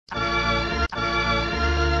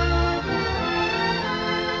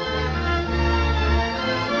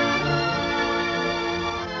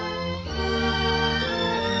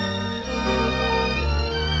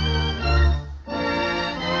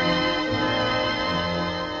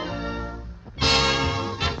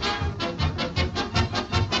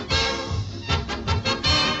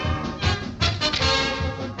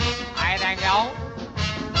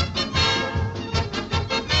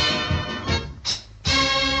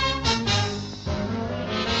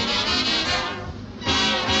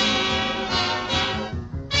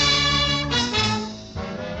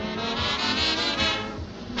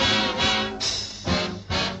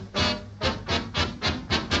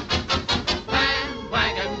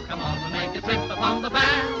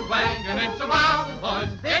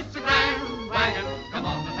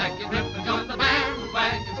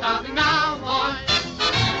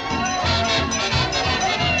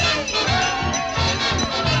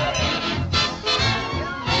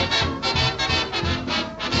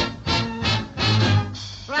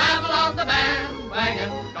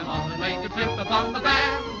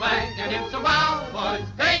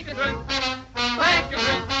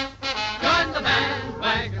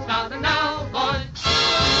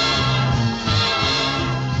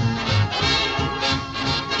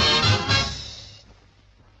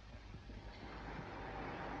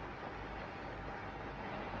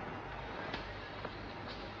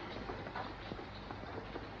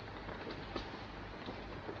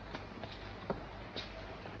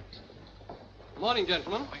Morning,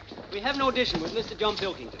 gentlemen. We have an audition with Mr. John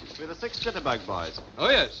Pilkington. We're the 6 Jitterbug boys. Oh,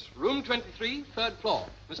 yes. Room 23, third floor.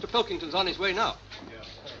 Mr. Pilkington's on his way now.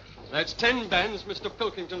 That's 10 bands Mr.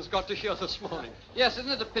 Pilkington's got to hear this morning. Yes, isn't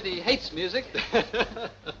it a pity he hates music?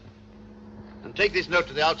 And take this note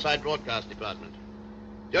to the outside broadcast department.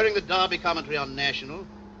 During the Derby commentary on National,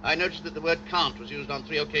 I noticed that the word can't was used on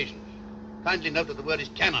 3 occasions. Kindly note that the word is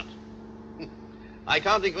cannot. I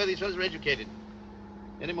can't think where these fellows are educated.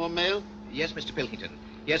 Any more mail? Yes, Mr. Pilkington.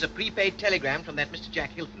 Here's a prepaid telegram from that Mr.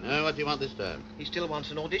 Jack Hylton. What do you want this time? He still wants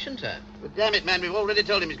an audition, sir. But damn it, man, we've already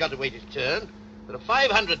told him he's got to wait his turn. There are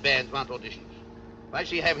 500 bands want auditions. Why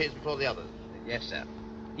should he have his before the others? Yes, sir.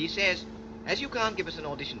 He says, as you can't give us an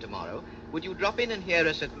audition tomorrow, would you drop in and hear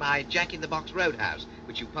us at my Jack-in-the-Box Roadhouse,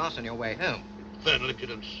 which you pass on your way home? Infernal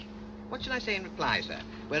impudence. What shall I say in reply, sir?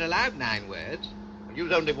 We're allowed 9 words.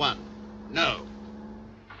 Use only one. No.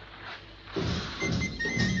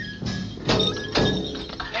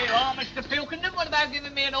 There you are, Mr. Pilkington. What about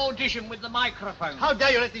giving me an audition with the microphone? How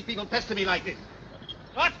dare you let these people pester me like this?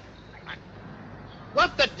 What?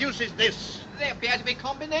 What the deuce is this? They appear to be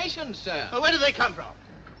combinations, sir. Well, where do they come from?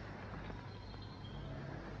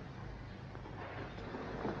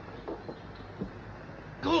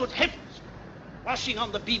 Good heavens! Rushing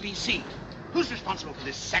on the BBC. Who's responsible for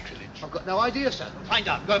this sacrilege? I've got no idea, sir. Find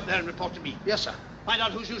out. Go up there and report to me. Yes, sir. Find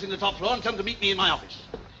out who's using the top floor and tell them to meet me in my office.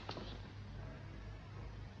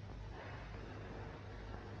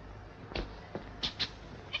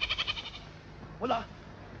 Voila.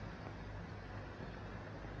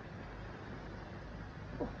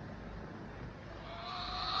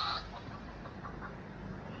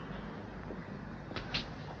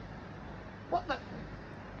 What the...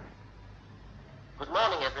 Good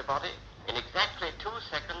morning, everybody. In exactly 2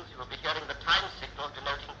 seconds, you will be hearing the time signal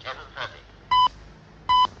denoting 10:30.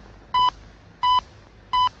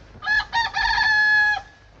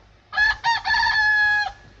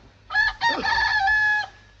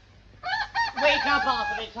 Wake up,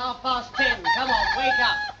 Arthur. It's 10:30. Come on, wake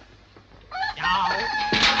up. No.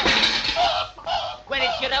 When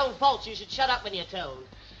it's your own fault, you should shut up when you're told.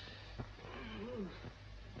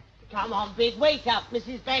 Come on, Big, wake up.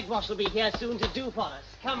 Mrs. Bagwash will be here soon to do for us.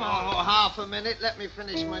 Come on. Oh, half a minute. Let me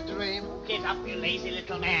finish my dream. Get up, you lazy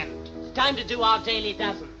little man. It's time to do our daily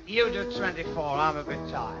dozen. You do 24. I'm a bit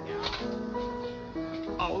tired.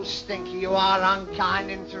 Oh, Stinky, you are unkind,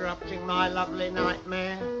 interrupting my lovely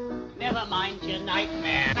nightmare. Never mind your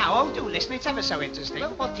nightmare. Now, oh, do listen. It's ever so interesting.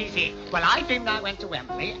 Well, what is it? Well, I dreamed I went to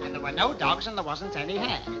Wembley, and there were no dogs, and there wasn't any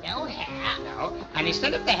hair. No hair? No. And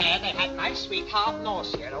instead of the hair, they had my sweetheart,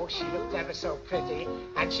 Norcia. Oh, she looked ever so pretty,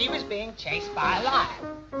 and she was being chased by a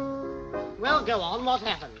lion. Well, go on. What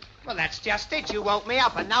happened? Well, that's just it. You woke me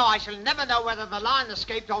up, and now I shall never know whether the lion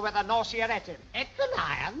escaped or whether Norcia ate him. Ate the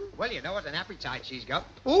lion? Well, you know what an appetite she's got.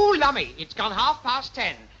 Ooh, lummy, it's gone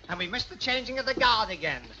 10:30, and we missed the changing of the guard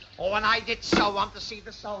again. Oh, and I did so want to see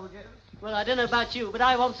the soldiers. Well, I don't know about you, but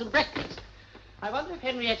I want some breakfast. I wonder if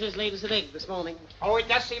Henrietta's laid us an egg this morning. Oh, it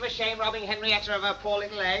does seem a shame robbing Henrietta of her poor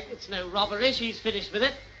little egg. It's no robbery. She's finished with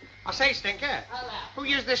it. I say, Stinker, Hello. who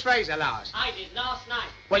used this razor last? I did last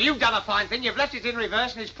night. Well, you've done a fine thing. You've left it in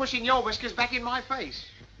reverse, and it's pushing your whiskers back in my face.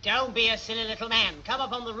 Don't be a silly little man. Come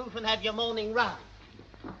up on the roof and have your morning run.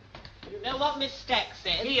 You know what Miss Stack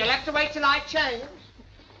said? You'll have to wait till I change.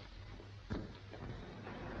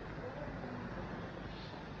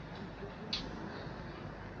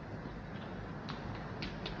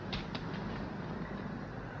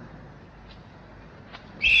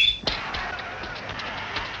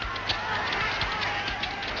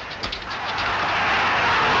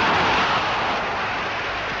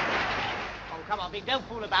 Don't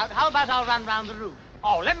fool about. How about I'll run round the roof?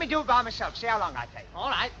 Oh, let me do it by myself. See how long I take. All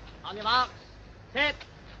right. On your marks. Set.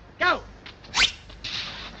 Go.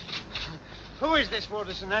 Who is this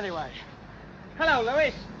Waterson, anyway? Hello,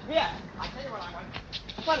 Louis. Here. I'll tell you what I want.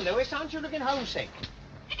 Well, Louis, aren't you looking homesick?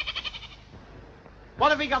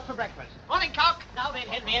 What have we got for breakfast? Morning, cock. Now then,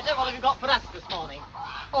 Henrietta, what have you got for us this morning?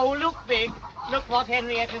 Oh, look, Big. Look what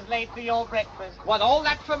Henrietta's laid for your breakfast. What, all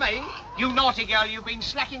that for me? You naughty girl, you've been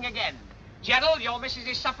slacking again. Gerald, your missus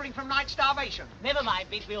is suffering from night starvation. Never mind,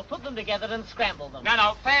 Big. We'll put them together and scramble them.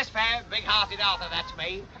 No, fair's fair. Big-hearted Arthur, that's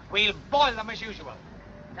me. We'll boil them as usual.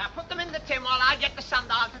 Now, put them in the tin while I get the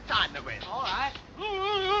sundial to time them with. All right.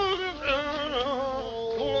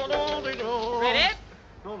 Ready?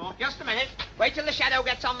 No, just a minute. Wait till the shadow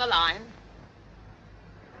gets on the line.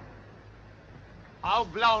 Oh,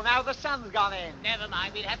 blow, now the sun's gone in. Never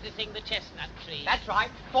mind, we'd have to sing the chestnut tree. That's right.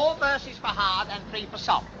 4 verses for hard and 3 for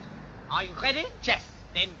soft. Are you ready? Yes.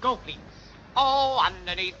 Then go, please. Oh,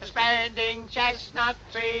 underneath the standing chestnut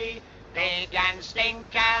tree, Big and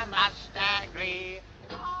Stinker must agree.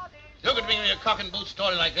 You could bring me a cock and bull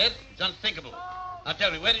story like that. It's unthinkable. Now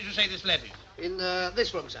tell me, where did you say this left is? In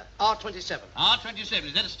this room, sir. R27. R27.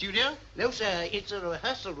 Is that a studio? No, sir. It's a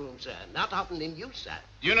rehearsal room, sir. Not often in use, sir.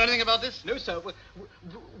 Do you know anything about this? No, sir.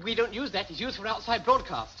 We don't use that. It's used for outside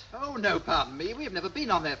broadcast. Oh, no, pardon me. We've never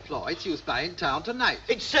been on that floor. It's used by in town tonight.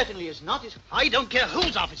 It certainly is not. I don't care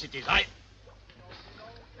whose office it is.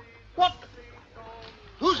 What?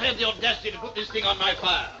 Who's had the audacity to put this thing on my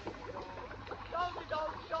fire?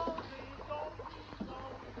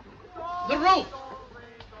 The roof!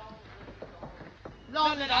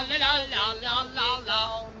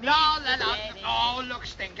 Oh, look,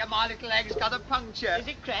 Stinker, my little leg's got a puncture. Is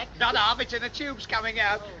it cracked? Not half, it's in the tubes coming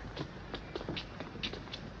out.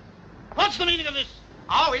 What's the meaning of this?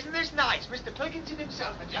 Oh, isn't this nice? Mr. Pilkington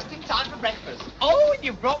himself, and just in time for breakfast. Oh, and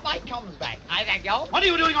you brought my comms back. I thank you. What are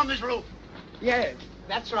you doing on this roof? Yes,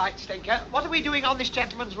 that's right, Stinker. What are we doing on this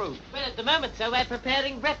gentleman's roof? Well, at the moment, sir, we're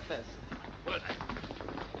preparing breakfast.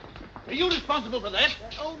 Are you responsible for that?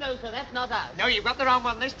 Oh, no, sir, that's not us. No, you've got the wrong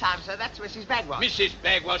one this time, sir. That's Mrs. Bagwash. Mrs.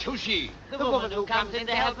 Bagwash, who's she? The woman who comes in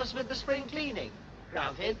to help us with the spring cleaning.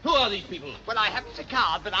 Granted. Who are these people? Well, I haven't a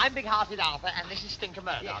card, but I'm Big-Hearted Arthur, and this is Stinker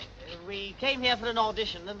Murdoch. Yes. We came here for an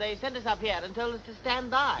audition, and they sent us up here and told us to stand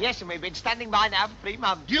by. Yes, and we've been standing by now for 3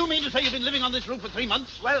 months. Do you mean to say you've been living on this roof for 3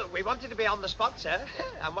 months? Well, we wanted to be on the spot, sir.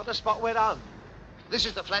 And what a spot we're on. This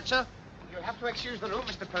is the flat, sir? You'll have to excuse the room,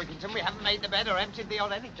 Mr. Pilkington. We haven't made the bed or emptied the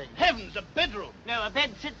or anything. Heavens, a bedroom! No, a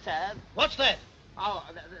bed sit, sir. What's that? Oh,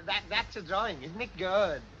 that's a drawing. Isn't it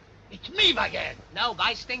good? It's me, by gad! No,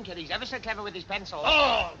 by Stinker. He's ever so clever with his pencil.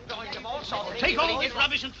 Oh! Drawings of all sorts of Take things. all this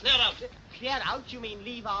rubbish and clear out. Clear out? You mean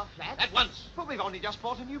leave our flat? At once. But we've only just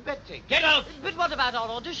bought a new bed tick. Get out! But what about our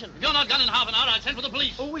audition? If you're not done in half an hour, I'll send for the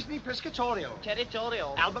police. Oh, isn't he Piscatorial?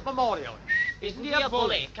 Territorial. Albert Memorial. Isn't he a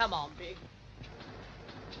bully? Come on, Big.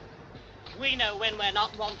 We know when we're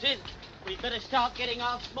not wanted. We'd better start getting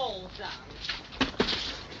our smalls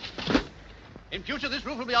down. In future, this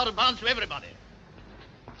roof will be out of bounds to everybody.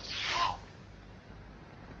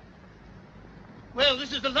 Well,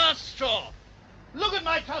 this is the last straw. Look at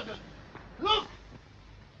my trousers. Look!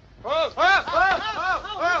 Oh,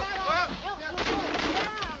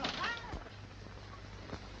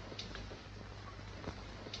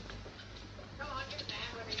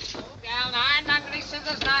 Down, iron, under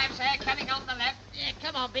scissors, knives, hair, cutting on the left. Yeah,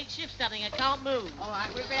 come on, Big. Shift starting. I can't move. All right,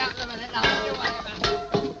 we'll be out in a minute. Now, you wait a minute.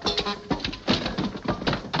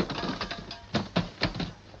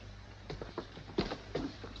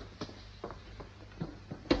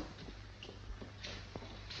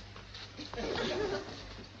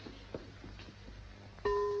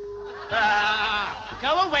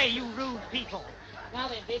 Go away, you rude people. Now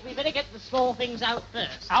then, Big, we better get the small things out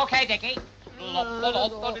first. Okay, Dickie.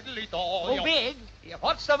 Oh, Big, Yeah,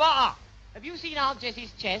 what's the matter? have you seen Aunt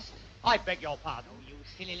Jessie's chest? I beg your pardon. Oh, you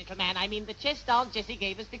silly little man. I mean the chest Aunt Jessie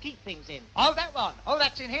gave us to keep things in. Oh, that one. Oh,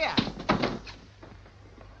 that's in here.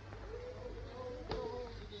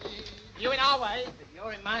 You in our way?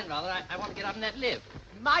 You're in mine, rather. I want to get up in that lift.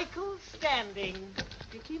 Michael Standing.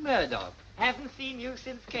 Dickie Murdoch. Haven't seen you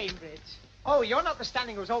since Cambridge. Oh, you're not the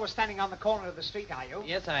Standing who's always standing on the corner of the street, are you?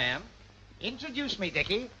 Yes, I am. Introduce me,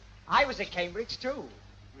 Dickie. I was at Cambridge, too.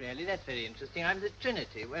 Really? That's very interesting. I was at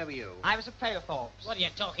Trinity. Where were you? I was at Fairthorpe's. What are you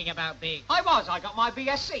talking about, Big? I was. I got my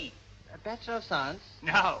BSc. A Bachelor of Science?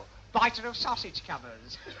 No. Biter of sausage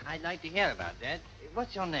covers. I'd like to hear about that.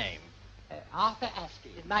 What's your name? Arthur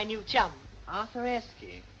Askey. My new chum. Arthur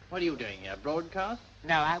Askey. What are you doing here? Broadcast?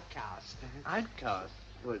 No, outcast. Outcast?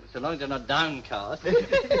 Well, so long as they're not downcast.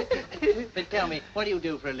 But tell me, what do you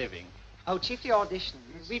do for a living? Oh, chiefly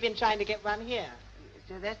auditions. We've been trying to get one here.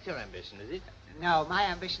 So that's your ambition, is it? No, my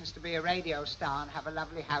ambition's to be a radio star and have a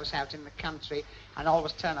lovely house out in the country and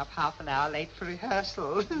always turn up half an hour late for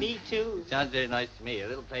rehearsal. Me too. Sounds very nice to me. A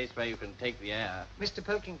little place where you can take the air. Mr.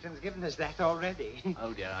 Pilkington's given us that already.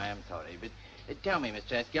 Oh, dear, I am sorry. But tell me,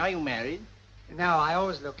 Mr. Askey, are you married? No, I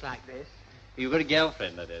always look like this. You've got a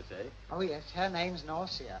girlfriend, I dare say. Oh, yes, her name's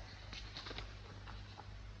Norcia.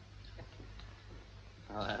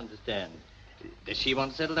 Oh, I understand. Does she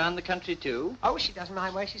want to settle down in the country, too? Oh, she doesn't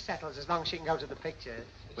mind where she settles as long as she can go to the pictures.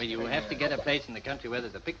 Well, you have to get a place in the country where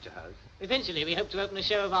there's a picture house. Eventually, we hope to open a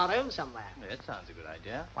show of our own somewhere. That sounds a good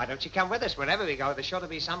idea. Why don't you come with us? Wherever we go, there's sure to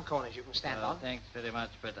be some corners you can stand Well, on. thanks very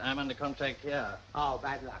much, but I'm under contract here. Oh,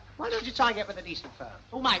 bad luck. Why don't you try and get with a decent firm?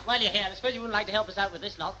 Oh, Mike, while you're here, I suppose you wouldn't like to help us out with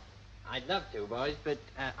this lot. I'd love to, boys, but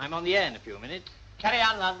I'm on the air in a few minutes. Carry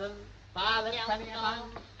on, London. Violet,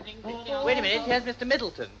 Wait a minute, here's Mr.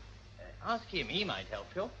 Middleton. Ask him, he might help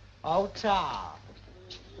you. Oh, tar.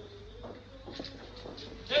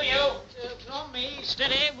 To you. From me.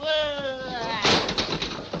 Steady.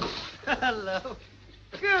 Hello.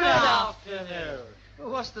 Good afternoon.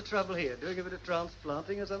 What's the trouble here? Doing a bit of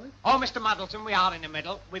transplanting or something? Oh, Mr. Muddleton, we are in the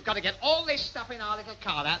middle. We've got to get all this stuff in our little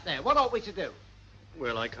cart out there. What ought we to do?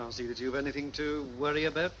 Well, I can't see that you've anything to worry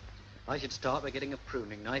about. I should start by getting a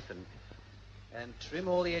pruning knife and trim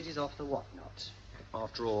all the edges off the whatnot.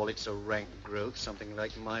 After all, it's a rank growth, something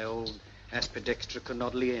like my old Aspidextra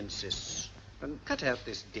conodliensis. And cut out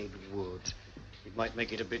this dead wood. It might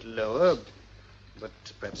make it a bit lower, but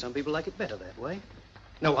perhaps some people like it better that way.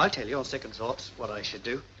 No, I'll tell you on second thoughts what I should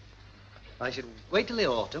do. I should wait till the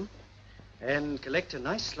autumn and collect a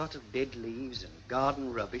nice lot of dead leaves and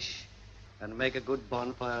garden rubbish and make a good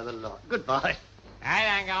bonfire of the lot. Goodbye. Hey,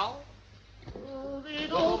 Dango.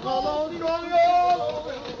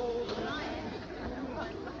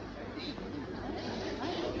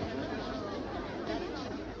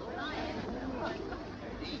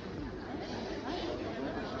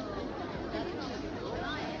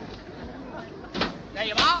 There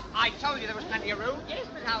you are. I told you there was plenty of room. Yes,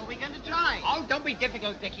 but how are we going to try? Oh, don't be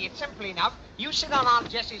difficult, Dickie. It's simple enough. You sit on Aunt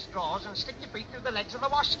Jessie's drawers and stick your feet through the legs of the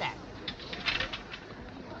washstand.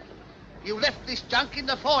 You left this junk in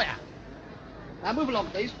the foyer. Now move along,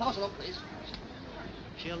 please. Pass along, please.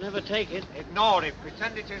 She'll never take it. Ignore it.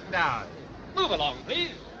 Pretend it isn't ours. Move along,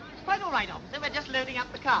 please. It's quite all right, officer. We're just loading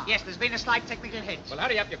up the car. Yes, there's been a slight technical hitch. Well,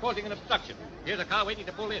 hurry up. You're causing an obstruction. Here's a car waiting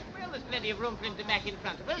to pull in. Well, there's plenty of room for him to back in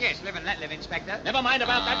front of us. Yes, live and let live, Inspector. Never mind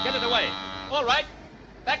about that. Get it away. All right.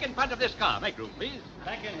 Back in front of this car. Make room, please.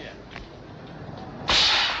 Back in here.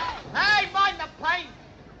 Hey, mind the paint!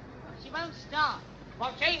 She won't start.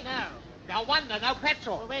 Won't she? No. No wonder, no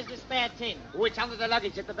petrol. Well, where's the spare tin? Oh, it's under the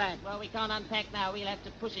luggage at the back. Well, we can't unpack now. We'll have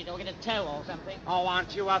to push it or get a tow or something. Oh,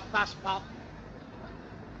 aren't you a fuss pop?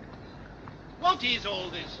 What is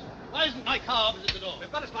all this? Why isn't my car opposite the door?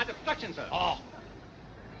 We've got a slight obstruction, sir. Oh.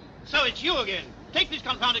 So it's you again. Take this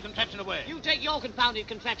confounded contraption away. You take your confounded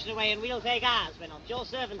contraption away and we'll take ours. We're not your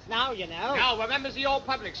servants now, you know. No, we're members of the old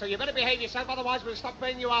public, so you better behave yourself, otherwise we'll stop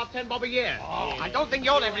paying you our 10 bob a year. Oh, I don't think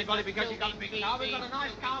you're everybody because you've got a big car. We've got a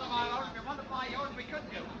nice car of our own. If you want to buy yours, we could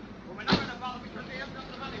do. But we're not going to bother because we haven't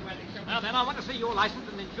got the money ready. So... Well, then, I want to see your license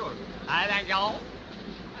and insurance. I thank you all.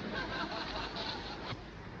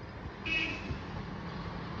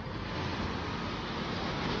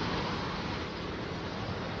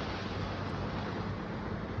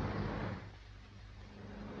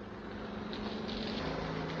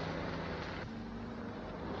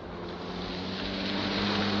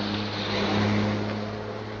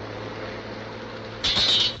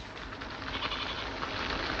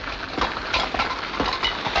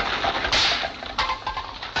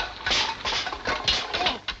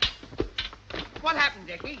 What happened,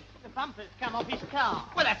 Dickie? The bumper's come off his car.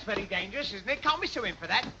 Well, that's very dangerous, isn't it? Can't we sue him for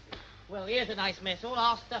that? Well, here's a nice mess. All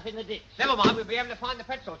our stuff in the ditch. Never mind, we'll be able to find the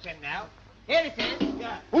petrol tin now. Here it is.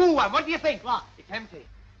 Yeah. Ooh, and what do you think? What? It's empty.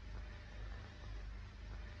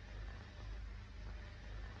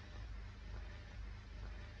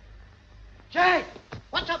 Jack!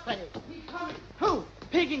 What's up, Freddie? He's coming. Who?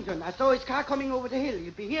 Pigington. I saw his car coming over the hill.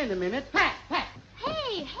 You'll be here in a minute. Pat!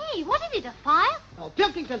 Hey, what is it, a fire? Oh,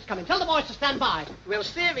 Pilkington's coming. Tell the boys to stand by. We'll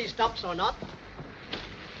see if he stops or not.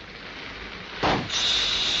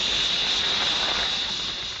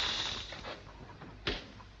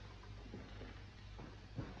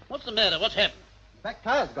 What's the matter? What's happened? Back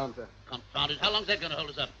tire's gone, sir. Confound it. How long's that going to hold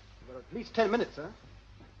us up? Well, at least 10 minutes, sir.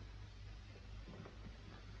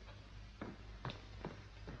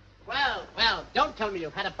 Well, don't tell me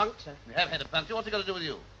you've had a puncture. We have had a puncture. What's it got to do with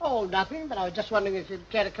you? Oh, nothing, but I was just wondering if you'd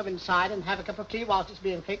care to come inside and have a cup of tea whilst it's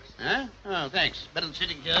being fixed. Huh? Oh, thanks. Better than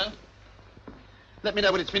sitting here. Let me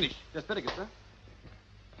know when it's finished. Just vinegar, sir.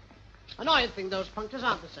 Annoying thing, those punctures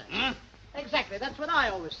aren't the same. Hmm? Exactly, that's what I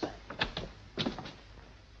always say.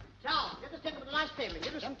 Charles, get this gentleman a nice table and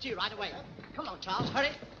give us some tea right away. Come along, Charles, hurry.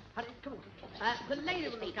 Hurry, come on. The lady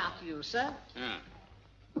will look after you, sir. Yeah.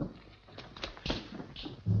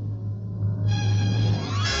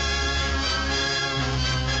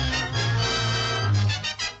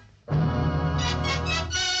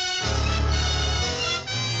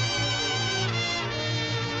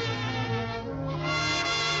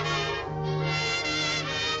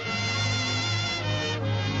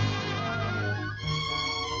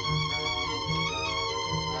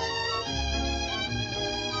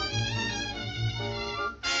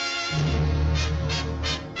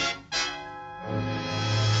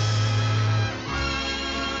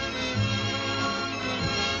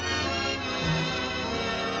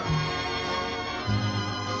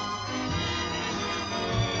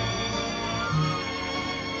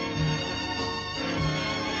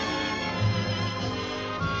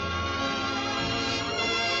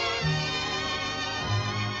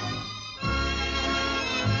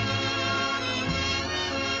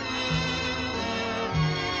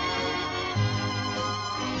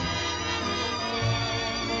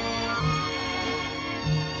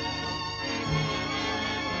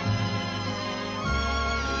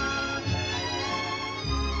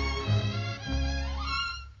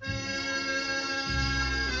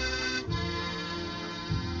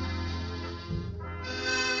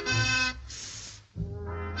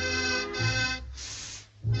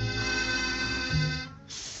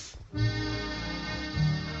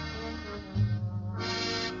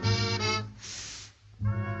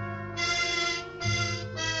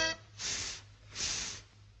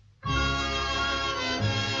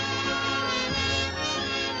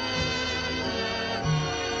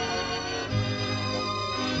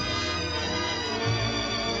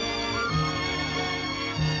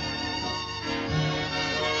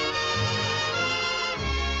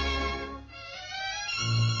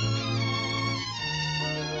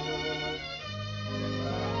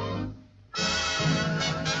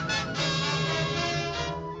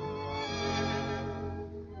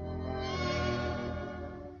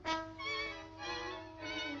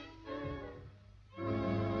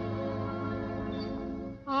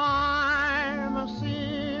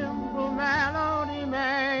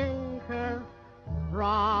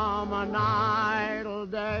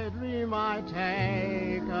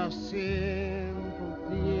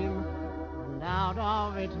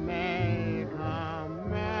 it make a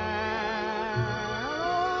melody.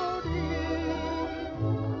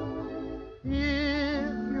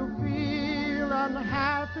 If you feel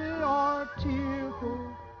unhappy or tearful,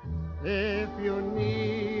 if you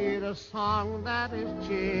need a song that is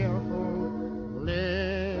cheerful,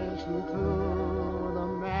 listen to the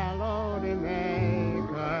melody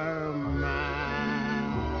maker man.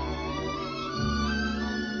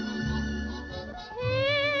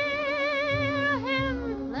 Hear him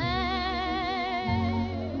play.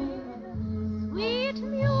 Sweet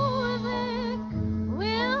music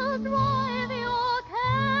will drive your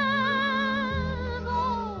cares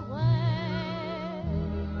away.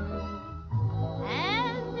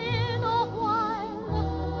 And in a while,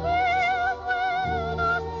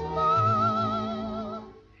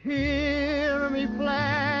 Hear me play,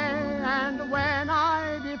 and when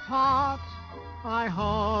I depart, I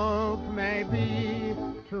hope maybe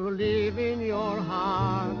to leave in your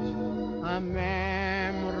heart a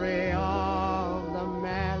memory of the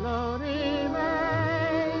melody maker.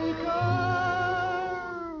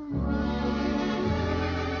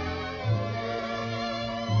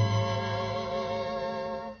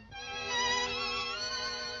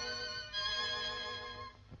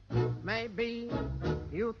 Maybe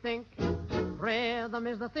you think rhythm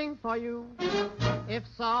is the thing for you. If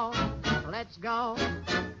so, let's go.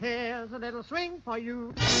 Here's a little swing for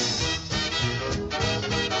you.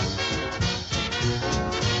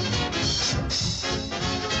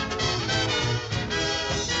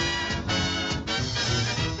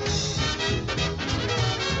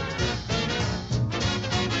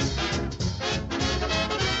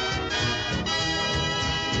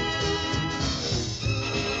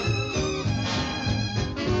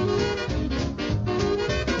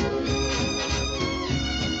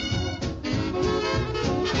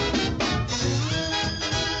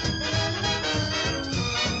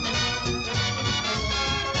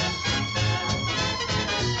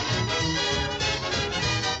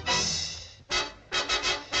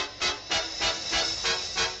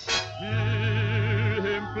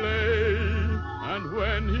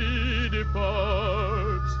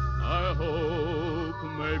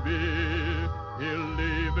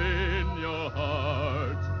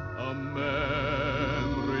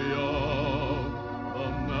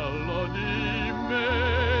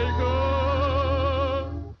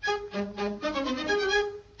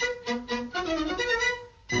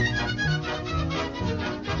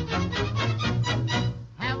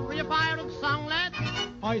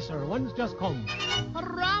 Aye, sir, one's just come. A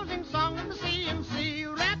rousing song in the C&C,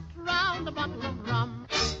 wrapped round a bottle of rum.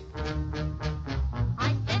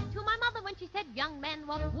 I said to my mother when she said, young man,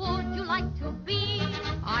 what would you like to be?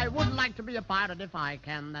 I would like to be a pirate if I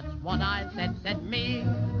can, that's what I said me.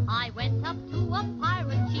 I went up to a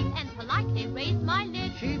pirate chief and politely raised my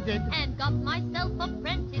lid. She did. And got myself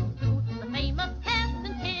apprenticed to the famous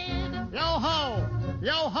Captain Kidd. Yo-ho,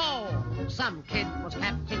 yo-ho, some kid was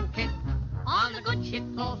Captain Kidd. On the good ship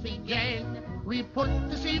Saucy Jane, we put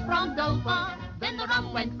to sea from Dover, then the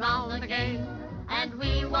rum went round again, and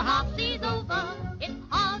we were half seas over. It's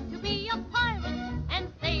hard to be a pirate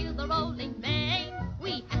and sail the rolling main.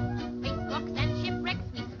 We have to face rocks and shipwrecks,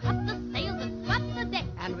 we scrub the sails and scrub the deck,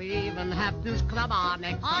 and we even have to scrub our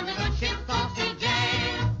necks on the good ship Saucy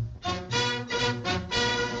Jane.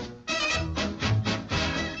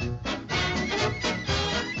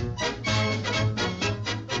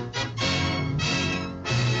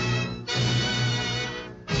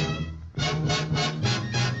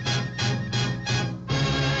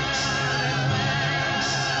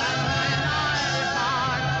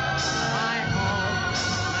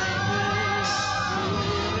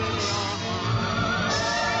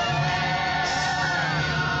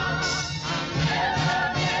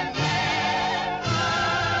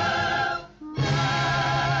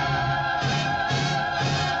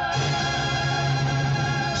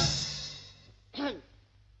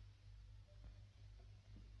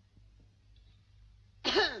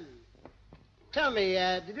 Tell me,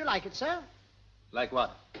 did you like it, sir? Like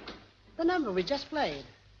what? The number we just played.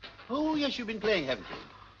 Oh, yes, you've been playing, haven't you?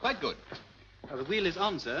 Quite good. Now, the wheel is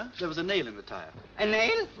on, sir. There was a nail in the tire. A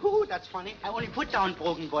nail? Ooh, that's funny. I only put down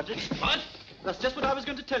broken bottles. What? That's just what I was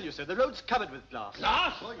going to tell you, sir. The road's covered with glass.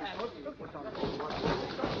 Glass?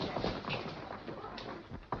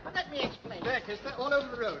 Let me explain. There, Kester, all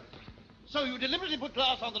over the road. So you deliberately put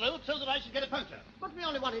glass on the road so that I should get a puncture? But we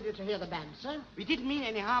only wanted you to hear the band, sir. We didn't mean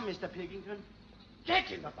any harm, Mr. Pilkington.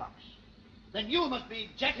 Jack in the box. Then you must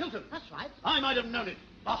be Jack Hylton. That's right. I might have known it.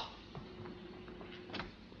 Oh.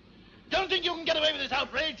 Don't think you can get away with this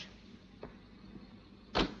outrage.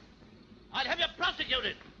 I'll have you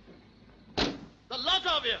prosecuted. The lot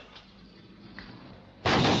of you!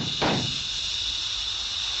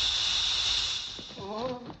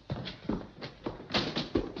 Oh.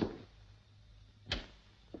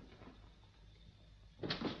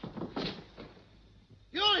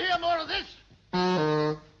 You'll hear more of this.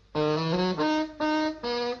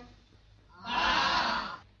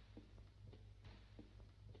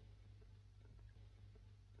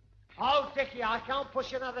 Oh, Dickie, I can't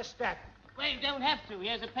push another step. Well, you don't have to.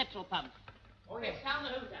 Here's a petrol pump. Oh, yes. Down the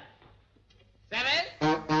hooter. Seven?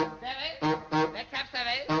 Let's have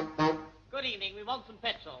 7. Good evening. We want some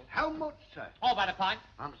petrol. How much, sir? Oh, about a pint.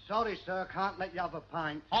 I'm sorry, sir. Can't let you have a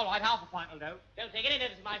pint. All right, half a pint will do. Don't take any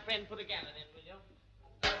notice, my friend. Put a gallon in, will you?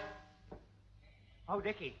 Oh,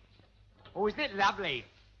 Dickie. Oh, isn't it lovely?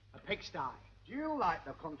 A pigsty. Do you like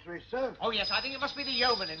the country, sir? Oh, yes, I think it must be the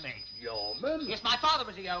yeoman in me. Yeoman? Yes, my father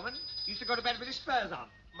was a yeoman. He used to go to bed with his spurs on.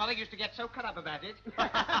 Mother used to get so cut up about it.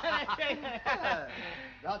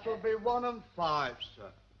 That'll be 1 and 5, sir.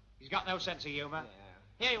 He's got no sense of humour.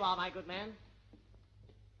 Here you are, my good man.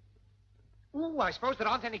 Ooh, I suppose there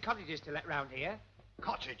aren't any cottages to let round here.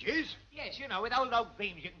 Cottages? Yes, you know, with old oak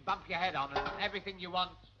beams you can bump your head on and everything you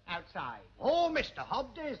want outside. Oh, Mr.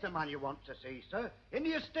 Hobday's the man you want to see, sir. In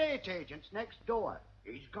the estate agent's next door.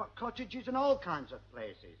 He's got cottages in all kinds of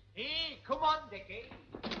places. Hey, come on, Dickie.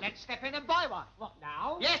 Let's step in and buy one. What,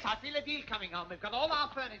 now? Yes, I feel a deal coming on. We've got all our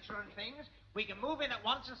furniture and things. We can move in at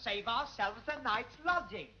once and save ourselves a night's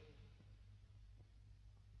lodging.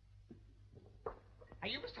 Are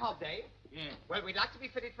you Mr. Hobday? Yeah. Well, we'd like to be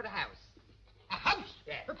fitted for the house. A house?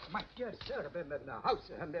 Yeah. My dear sir, a house,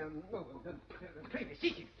 please,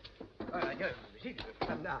 seated.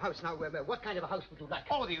 House now, what kind of a house would you like?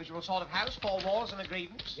 Oh, the usual sort of house, 4 walls and a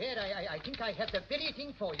grievance. Yeah, I think I have the very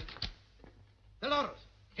thing for you. The Laurels.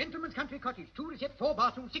 Gentleman's country cottage, 2 recept, 4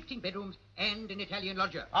 bathrooms, 16 bedrooms, and an Italian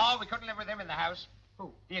lodger. Oh, we couldn't live with him in the house.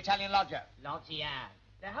 Who? The Italian lodger. Loggia.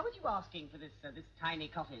 Now, how much you asking for this tiny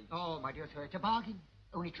cottage? Oh, my dear sir, it's a bargain.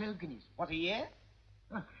 Only 12 guineas. What, a year?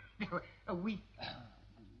 A week.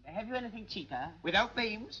 Have you anything cheaper? Without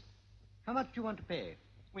beams? How much do you want to pay?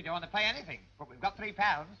 We don't want to pay anything, but we've got £3.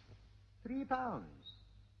 £3.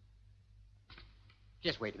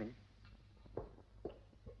 Just wait a minute.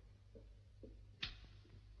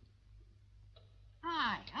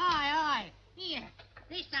 Aye. Here,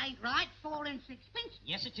 this ain't right, 4 and 6 pence.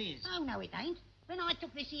 Yes, it is. Oh, no, it ain't. When I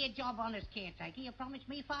took this here job on as caretaker, you promised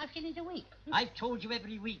me 5 shillings a week. I've told you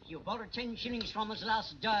every week you borrowed 10 shillings from us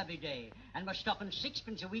last Derby Day, and we're stopping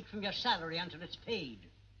 6p a week from your salary until it's paid.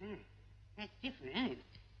 That's different, isn't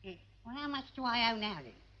it? Well, how much do I owe now,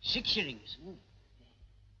 then? 6 shillings.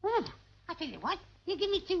 Oh, I tell you what, you give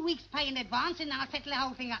me 2 weeks' pay in advance, and I'll settle the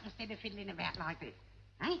whole thing up instead of fiddling about like this.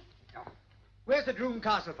 Eh? Oh. Where's the Droom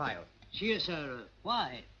Castle file? Here, sir.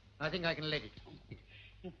 Why? I think I can let it.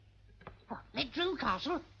 What, let Drew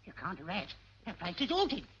Castle? You can't do that. The place is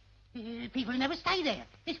haunted. People never stay there.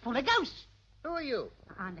 It's full of ghosts. Who are you?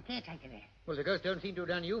 I'm the caretaker there. Well, the ghosts don't seem to have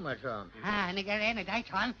done you much harm. And they go there in the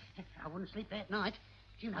daytime. I wouldn't sleep there at night.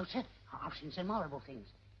 Do you know, sir, I've seen some horrible things.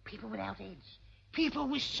 People without heads. People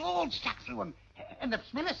with swords stuck through them. And the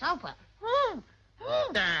smell of sulphur.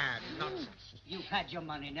 Dad, nonsense. You've had your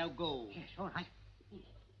money. Now go. Yes, all right.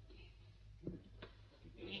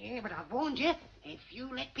 Yeah, but I've warned you. If you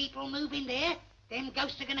let people move in there, them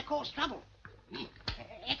ghosts are going to cause trouble.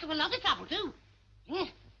 Heck of a lot of trouble, too. Yeah.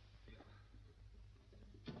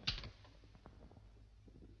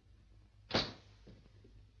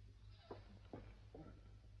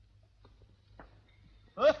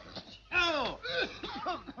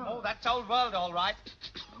 Oh, that's old world, all right.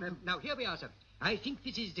 Now, here we are, sir. I think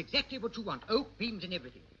this is exactly what you want. Oak, beams, and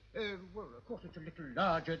everything. Well, of course, it's a little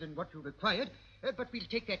larger than what you required, but we'll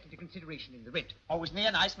take that into consideration in the rent. Oh, isn't he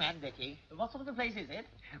a nice man, Dickie? What sort of a place is it?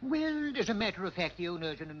 Well, as a matter of fact, the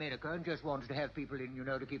owner's in America and just wants to have people in,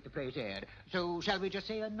 to keep the place aired. So, shall we just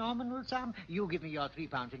say a nominal sum? You give me your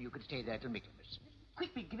 £3 and you can stay there till Michaelmas.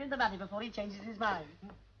 Quick, Big, give him the money before he changes his mind.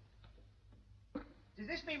 Does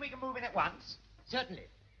this mean we can move in at once? Certainly.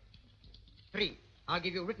 3. I'll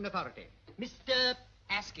give you written authority. Mr.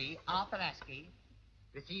 Askey, Arthur Askey.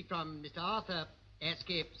 Received from Mr. Arthur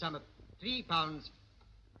Askey sum of £3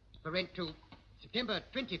 for rent to September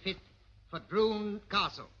 25th for Droom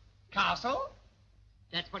Castle. Castle?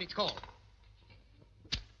 That's what it's called.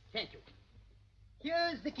 Thank you.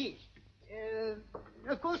 Here's the key.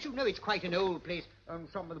 Of course, you know it's quite an old place.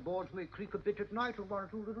 Some of the boards may creak a bit at night or 1 or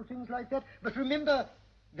 2 little things like that. But remember,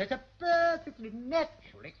 There's a perfectly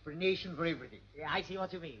natural explanation for everything. Yeah, I see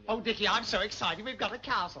what you mean. Oh, Dickie, I'm so excited. We've got a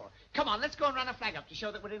castle. Come on, let's go and run a flag up to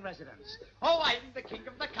show that we're in residence. Oh, I'm the king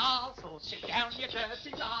of the castle. Sit down, you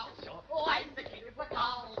dirty arsehole. Oh, I'm the king of the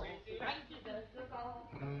castle. Sit down, you dirty arsehole.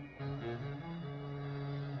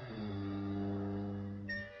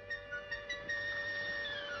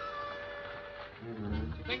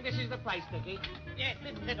 Do you think this is the place, Dickie? Yes,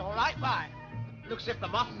 this is it, all right. Why? Looks as if the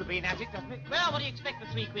moths have been at it, doesn't it? Well, what do you expect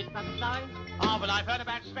for 3 quid, butterflies? Oh, but I've heard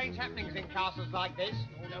about strange happenings in castles like this.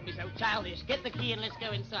 Oh, don't be so childish. Get the key and let's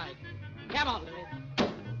go inside. Come on, Louis.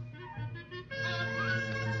 Oh,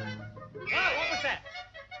 what was that?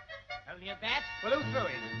 Only a bat? Well, who threw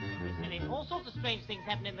it? Don't be silly. All sorts of strange things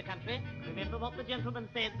happen in the country. Remember what the gentleman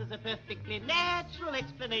said. There's a perfectly natural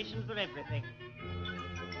explanation for everything.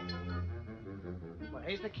 Well,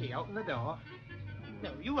 here's the key. Open the door. No,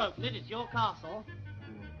 you open it. It's your castle.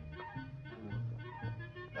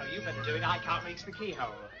 No, you better do it. I can't reach the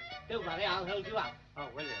keyhole. Don't worry, I'll hold you up. Oh,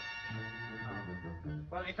 will you? Oh.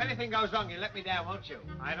 Well, if anything goes wrong, you'll let me down, won't you?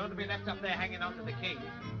 I don't want to be left up there hanging onto the key.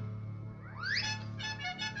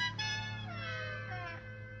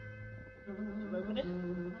 You open it.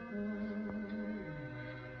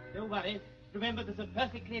 Don't worry. Remember, there's a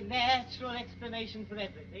perfectly natural explanation for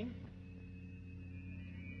everything.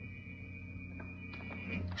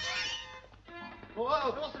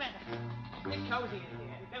 Whoa! What's the matter? It's cozy in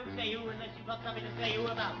here. Don't say who unless you've got something to say who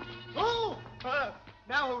about. Oh!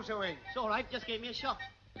 Now who's away? It's all right. Just gave me a shock.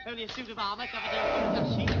 Only a suit of armor covered over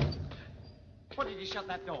with a sheet. What did you shut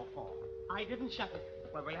that door for? I didn't shut it.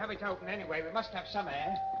 Well, we'll have it open anyway. We must have some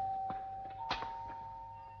air.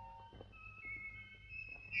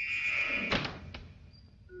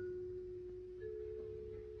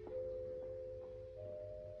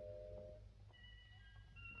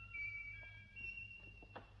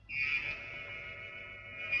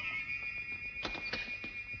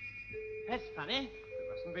 That's funny. You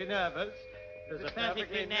mustn't be nervous. There's a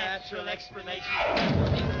perfectly natural explanation.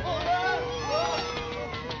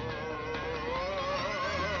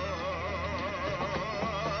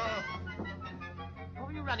 What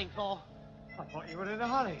were you running for? I thought you were in a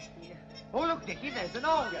hurry. Yeah. Oh, look, Dickie, there's an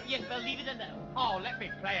organ. Yes, well, leave it alone. Oh, let me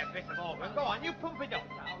play a bit of organ. Go on, you pump it up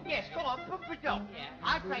now. Yes, go on, pump it up. Yeah.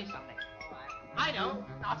 I'll play something. I know.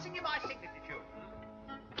 I'll sing you my signature tune.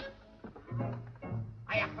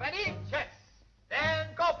 Are you ready? Yes. Then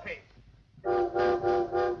go, please.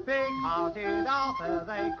 Big-hearted Arthur,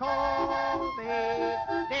 they call me.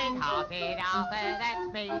 Big-hearted Arthur,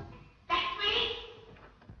 that's me. That's me.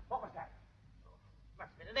 What was that? Must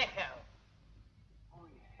have been an echo. Oh,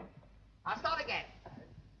 yeah. I'll start again.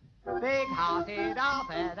 Big-hearted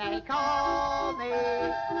Arthur, they call me.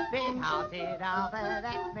 Big-hearted Arthur,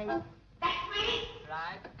 that's me. That's me.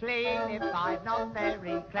 Right. Clean if I'm not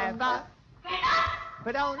very clever.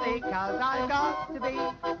 But only 'cause I've got to be.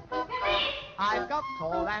 I've got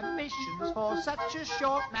tall ambitions for such a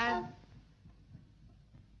short man.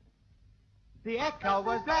 The echo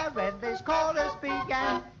was there when this chorus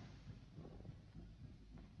began.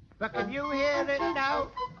 But can you hear it now?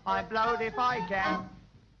 I'm blowed if I can.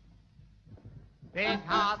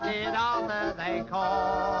 Big-hearted Arthur, they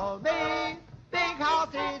call me.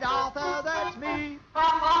 Big-hearted Arthur, that's me.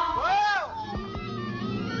 Whoa!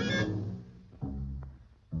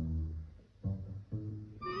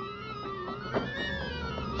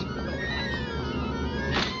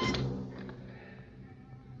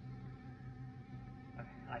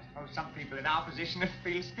 I suppose some people in our position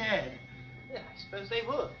feel scared. Yeah, I suppose they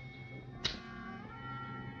would.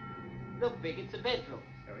 Look, Big, it's a bedroom.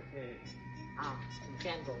 So it is. Ah, some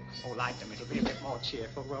candles. Oh, light them. It'll be a bit more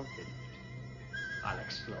cheerful, won't it? I'll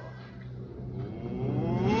explore.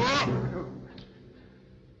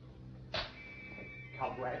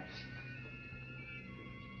 Cobwebs.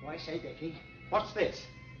 Why say, Dickie? What's this?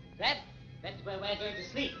 That's where we're going to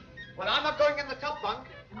sleep. Well, I'm not going in the top bunk.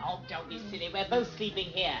 Oh, don't be silly. We're both sleeping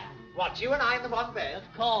here. What, you and I in the one bed?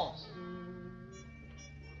 Of course.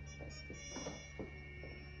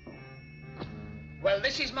 Well,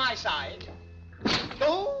 this is my side.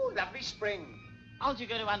 Oh, lovely spring. Aren't you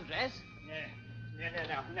going to undress?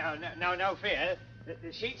 No fear.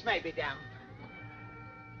 The sheets may be damp.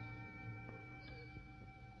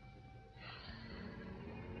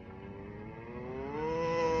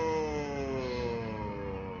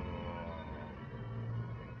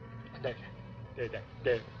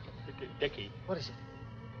 Dickie. What is it?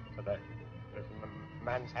 There's a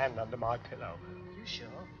man's hand under my pillow. You sure?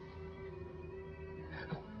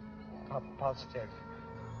 Positive.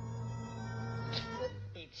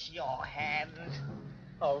 It's your hand.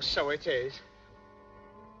 Oh, so it is.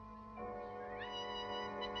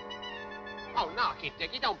 Oh, knock it,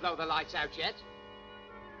 Dickie. Don't blow the lights out yet.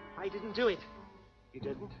 I didn't do it. You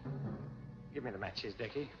didn't? Give me the matches,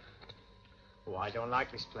 Dickie. Oh, I don't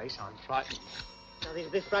like this place. I'm frightened. Nothing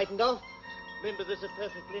to be frightened of. Remember, there's a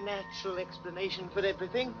perfectly natural explanation for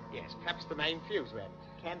everything. Yes, perhaps the main fuse went.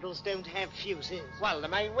 Candles don't have fuses. Well, the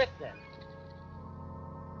main wick, then.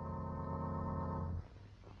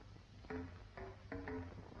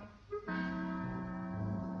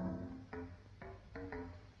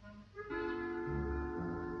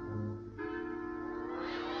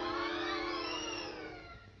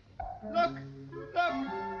 Look! Look!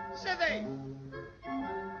 Sithy!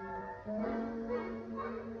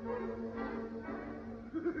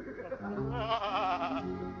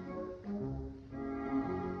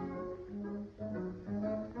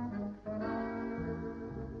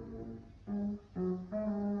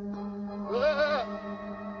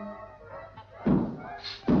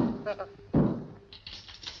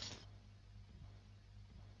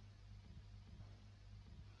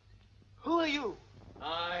 Who are you?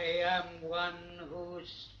 I am one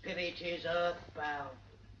whose spirit is earthbound.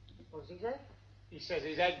 What does he say? He says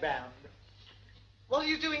he's eggbound. What are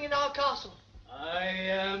you doing in our castle? I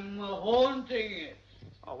am haunting it.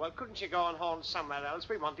 Oh, well, couldn't you go and haunt somewhere else?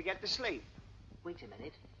 We want to get to sleep. Wait a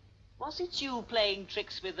minute. Was it you playing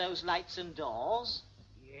tricks with those lights and doors?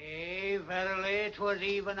 Yea, verily, it was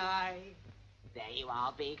even I. There you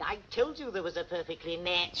are, Big. I told you there was a perfectly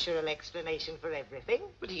natural explanation for everything.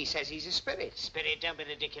 But he says he's a spirit. Spirit, don't be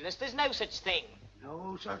ridiculous. There's no such thing.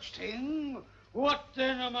 No such thing? What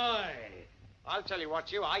then am I? I'll tell you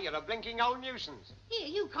what you are. You're a blinking old nuisance. Here,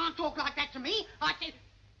 you can't talk like that to me. I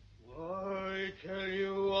tell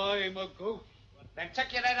you, I'm a ghost. Then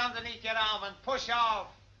tuck your head underneath your arm and push off.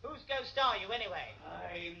 Whose ghost are you, anyway?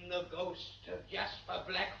 I'm the ghost of Jasper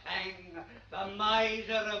Blackfang, the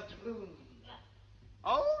miser of Droon.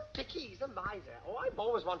 Oh, Dickie's a miser. Oh, I've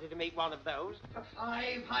always wanted to meet one of those. For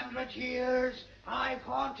 500 years, I've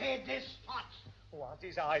haunted this spot. Oh, aren't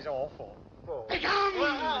his eyes awful? Oh.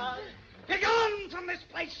 Begone! Begone from this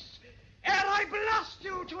place, ere I blast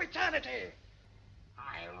you to eternity.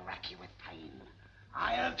 I'll rack you with pain.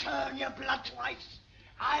 I'll turn your blood to ice.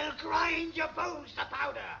 I'll grind your bones to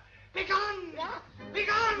powder. Begone! Begone!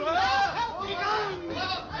 Begone!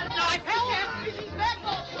 Help! This is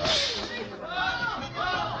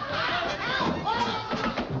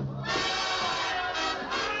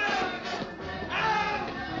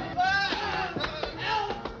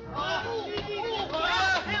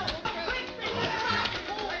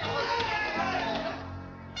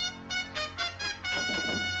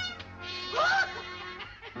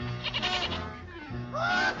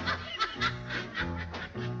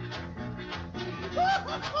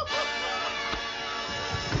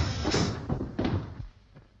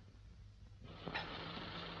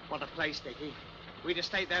What a place, Dickie. We'd have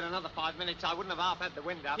stayed there another 5 minutes. I wouldn't have half had the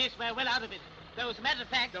wind up. Yes, we're well out of it. Though, as a matter of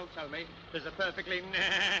fact... Don't tell me. There's a perfectly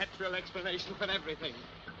natural explanation for everything.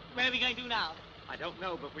 Where are we going to now? I don't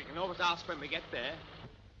know, but we can always ask when we get there.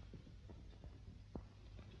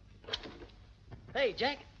 Hey,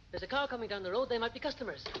 Jack, there's a car coming down the road. They might be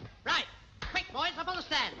customers. Right. Quick, boys, up on the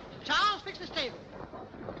stand. Charles, fix the stable.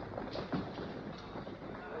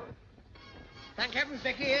 Thank heavens,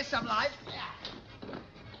 Dickie, here's some light.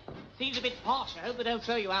 Seems a bit posh. I hope they don't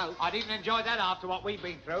throw you out. I'd even enjoy that after what we've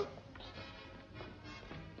been through.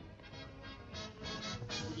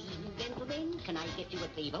 Good evening, gentlemen. Can I get you a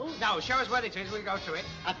table? No, show us where it is. We'll go to it.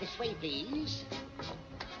 Up this way, please.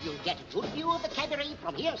 You'll get a good view of the cabaret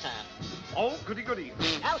from here, sir. Oh, goody, goody.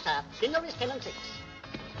 Now, sir, dinner is 10 and 6.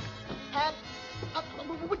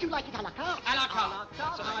 Would you like it a la carte? A la carte.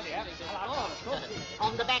 That's an idea. A la carte, of course.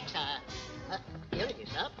 On the back, sir. Here it is,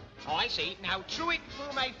 sir. Oh, I see. Now, truite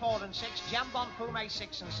fume 4 and 6, jambon fume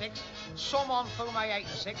 6 and 6, saumon fume 8 and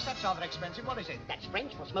 6. That's rather expensive. What is it? That's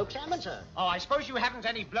French for smoked salmon, sir. Oh, I suppose you haven't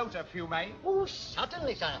any bloater fume. Oh,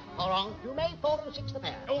 certainly, sir. Orange fume 4 and 6 the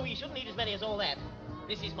pair. Oh, you shouldn't eat as many as all that.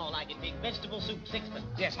 This is more like it, Big. Vegetable soup, 6pence.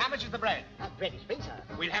 Yes, how much is the bread? Bread is free, sir.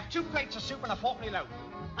 We'll have 2 plates of soup and a 4-penny loaf.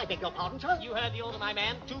 I beg your pardon, sir? You heard the order, my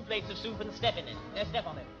man. 2 plates of soup and step in it. Step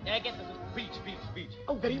on it. Get the soup. Beach.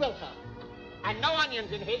 Oh, very well, sir. And no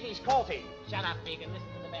onions in his. He's courting. Shut up, Big, and listen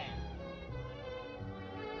to the band.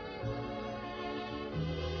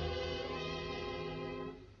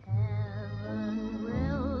 Heaven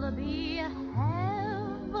will be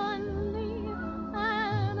heavenly,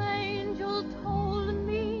 an angel told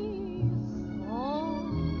me so.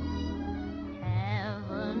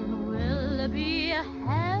 Heaven will be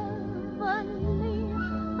heavenly,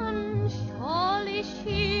 and surely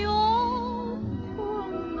she ought to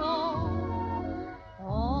know.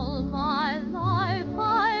 All my life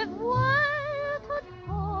I've waited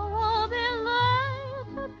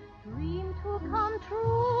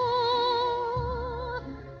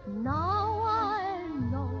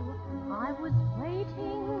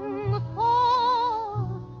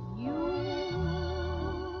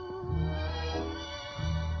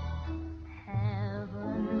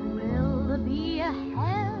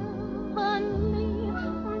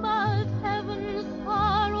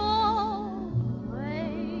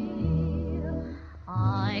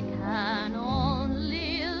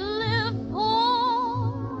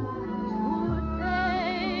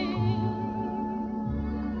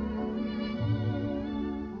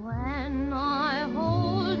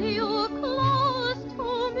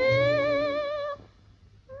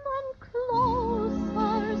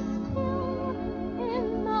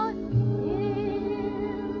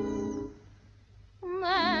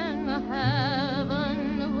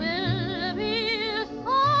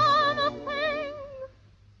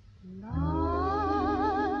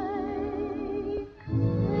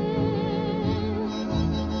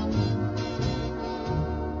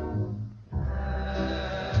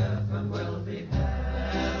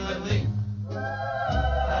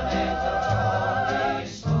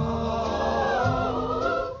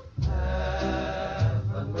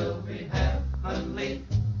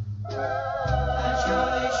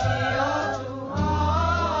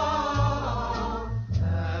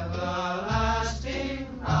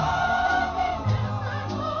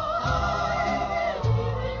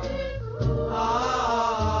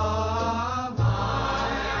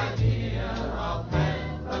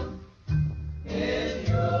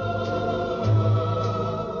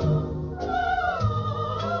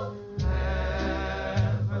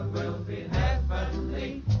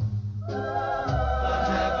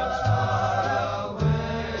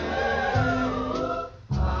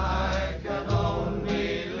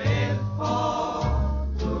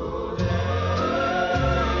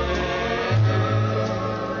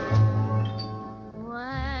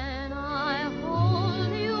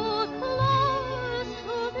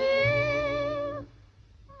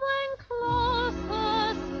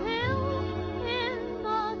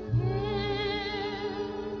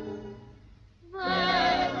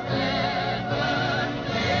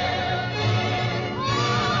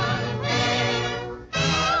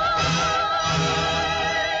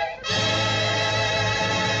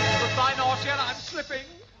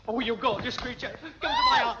Oh, you gorgeous creature. Come to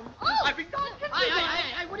my arms. I've been gone.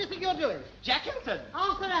 Hey, what do you think you're doing? Jack Hylton.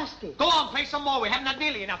 Arthur Askey. Go on, play some more. We haven't had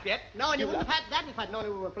nearly enough yet. No, and you wouldn't have had that if I'd known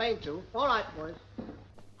who we were playing to. All right, boys.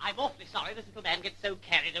 I'm awfully sorry this little man gets so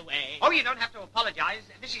carried away. Oh, you don't have to apologize.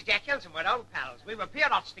 This is Jack Hylton. We're old pals. We were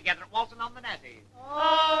Pierrots together at Walton on the Natty.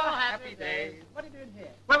 Oh, happy days. What are you doing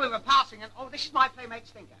here? Well, we were passing, and this is my playmate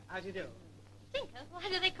Stinker. How do you do? Stinker? Why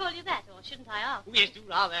do they call you that, or shouldn't I ask? Yes, do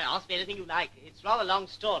rather. Ask me anything you like. It's rather a long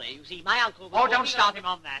story. You see, my uncle was... Oh, don't start him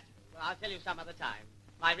on that. Well, I'll tell you some other time.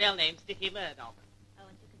 My real name's Sticky Murdoch. Oh,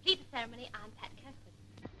 and to complete the ceremony, I'm Pat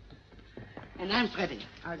Kirkwood. And I'm Freddie.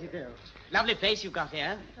 How do you do? Lovely place you've got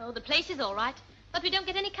here. Oh, the place is all right, but we don't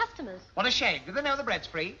get any customers. What a shame. Do they know the bread's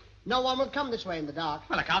free? No one will come this way in the dark.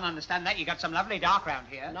 Well, I can't understand that. You got some lovely dark round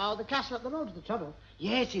here. No, the castle up the road's the trouble.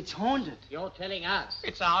 Yes, it's haunted. You're telling us.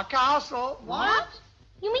 It's our castle. What?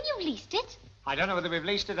 You mean you've leased it? I don't know whether we've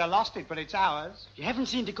leased it or lost it, but it's ours. You haven't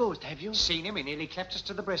seen the ghost, have you? Seen him. He nearly clept us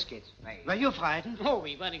to the brisket. Were you frightened? Oh,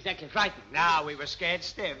 we weren't exactly frightened. No, we were scared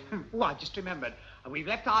stiff. Oh, I just remembered. We've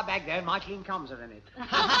left our bag there and my clean comms are in it.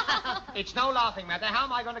 It's no laughing matter. How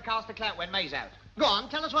am I going to cast a clout when May's out? Go on,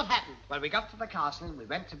 tell us what happened. Well, we got to the castle, we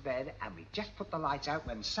went to bed, and we just put the lights out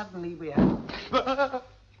when suddenly we heard...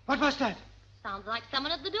 What was that? Sounds like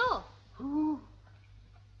someone at the door. Who?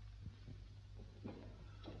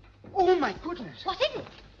 Oh, my goodness. What is it?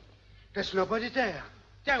 There's nobody there.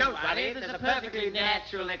 Don't worry, there's a perfectly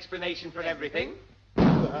natural explanation for everything.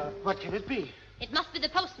 What can it be? It must be the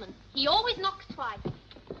postman. He always knocks twice.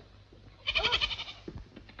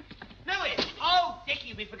 Louis! Oh,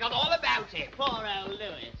 Dickie, we forgot all about him. Poor old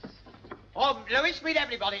Louis. Oh, Louis, meet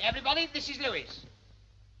everybody. Everybody, this is Louis.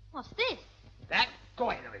 What's this? That? Go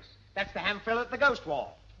ahead, Louis. That's the ham frill at the ghost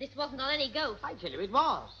wall. This wasn't on any ghost. I tell you, it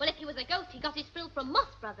was. Well, if he was a ghost, he got his frill from Moss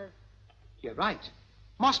Brothers. You're right.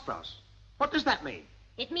 Moss Bros. What does that mean?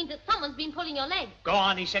 It means that someone's been pulling your leg. Go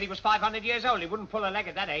on, he said he was 500 years old. He wouldn't pull a leg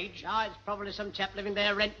at that age. No, it's probably some chap living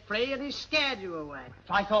there rent-free and he scared you away.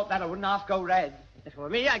 If I thought that, I wouldn't half go red. If it were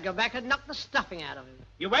me, I'd go back and knock the stuffing out of him.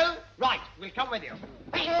 You will? Right, we'll come with you.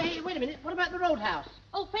 Hey, wait a minute. What about the roadhouse?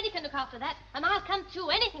 Oh, Freddie can look after that, and I'll come too.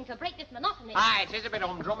 Anything to break this monotony. Ah, it is a bit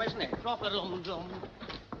humdrum, isn't it? Proper humdrum.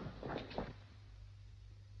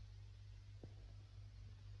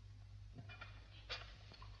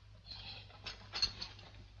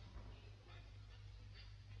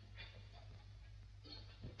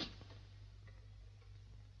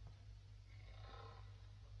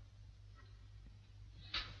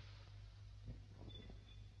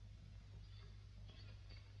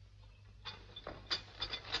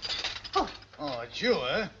 Oh, it's you,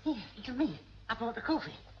 eh? Yeah, it's me. I brought the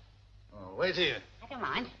coffee. Oh, wait here. I don't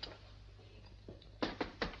mind.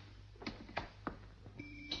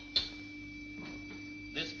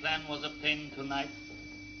 This plan was obtained tonight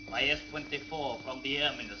by S-24 from the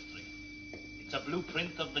Air Ministry. It's a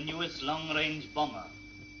blueprint of the newest long-range bomber.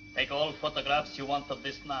 Take all photographs you want of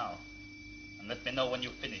this now, and let me know when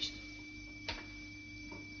you've finished.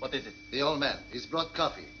 What is it? The old man. He's brought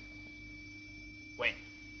coffee. Wait.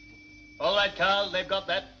 All right, Carl, they've got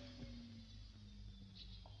that.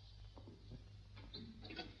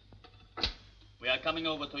 We are coming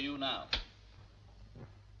over to you now.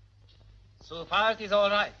 So far it is all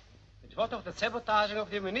right. But what of the sabotaging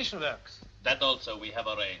of the ammunition works? That also we have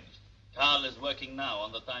arranged. Carl is working now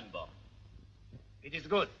on the time bomb. It is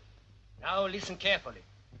good. Now listen carefully.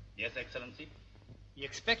 Yes, Excellency? We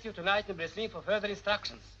expect you tonight in Breslin for further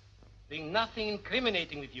instructions. Bring nothing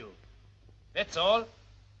incriminating with you. That's all.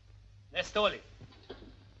 Nastoli.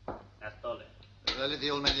 Nastoli. Will I let the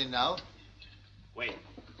old man in now? Wait.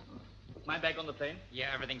 Is my bag on the plane? Yeah,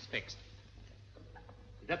 everything's fixed.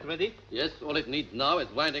 Is that ready? Yes, all it needs now is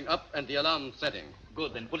winding up and the alarm setting.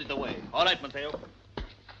 Good, then put it away. All right, Mateo.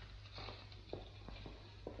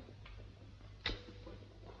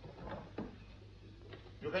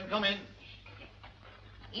 You can come in.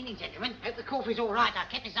 Evening, gentlemen. Hope the coffee's all right. I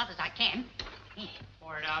kept as hot as I can.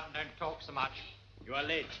 Pour it out and don't talk so much. You are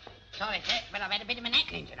late. Sorry, sir, but I've had a bit of an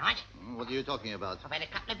happening tonight. What are you talking about? I've had a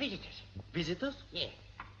couple of visitors. Visitors? Yeah.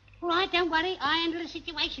 All right, don't worry. I handle the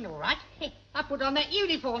situation all right. I put on that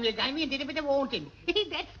uniform you gave me and did a bit of haunting.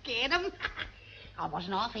 That scared them. I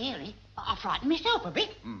wasn't half hairy. I frightened myself a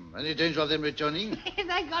bit. Any danger of them returning?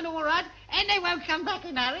 They've gone all right, and they won't come back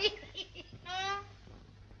in a hurry.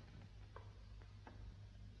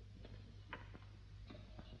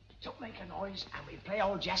 Don't make a noise, and we play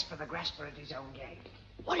old Jasper the Grasper at his own game.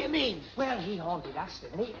 What do you mean? Well, he haunted us,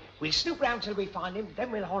 didn't he? We'll snoop round till we find him,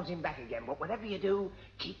 then we'll haunt him back again. But whatever you do,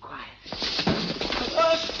 keep quiet. I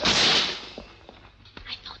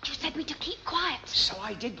thought you said me to keep quiet. So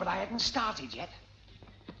I did, but I hadn't started yet.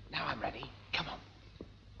 Now I'm ready. Come on.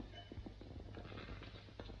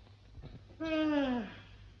 I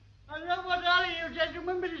don't know what all of you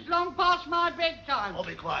gentlemen, but it's long past my bedtime. Oh,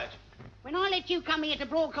 be quiet. When I let you come here to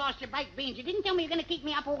broadcast your baked beans, you didn't tell me you're going to keep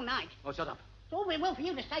me up all night. Oh, shut up. It's all very well for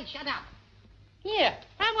you to say shut up. Here,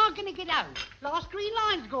 how am I going to get home? Last green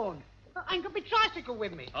line's gone. I ain't got my tricycle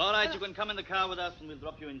with me. All right, you can come in the car with us and we'll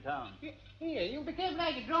drop you in town. Here, you'll be careful how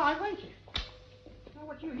you drive, won't you? Know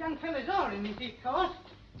what you young fellas are in these cars.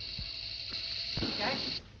 Okay.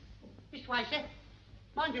 This way, sir.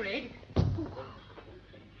 Mind your head.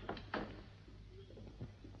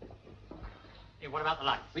 Hey, what about the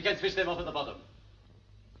lights? We can switch them off at the bottom.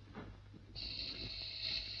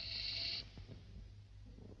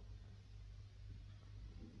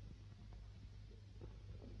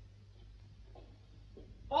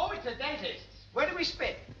 Oh, it's a dentist's. Where do we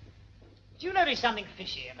spit? Do you notice something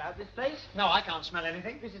fishy about this place? No, I can't smell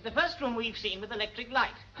anything. This is the first room we've seen with electric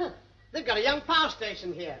light. They've got a young power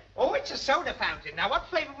station here. Oh, it's a soda fountain. Now, what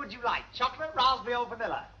flavor would you like? Chocolate, raspberry, or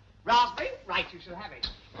vanilla? Raspberry? Right, you shall have it.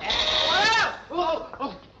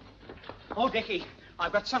 Oh, Dickie,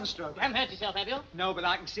 I've got sunstroke. You haven't hurt yourself, have you? No, but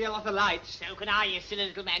I can see a lot of lights. So can I, you silly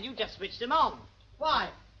little man. You just switched them on. Why?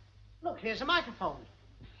 Look, here's a microphone.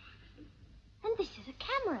 And this is a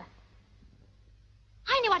camera.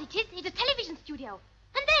 I know what it is. It's a television studio.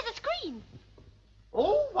 And there's a screen.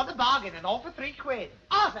 Oh, what a bargain, and all for £3.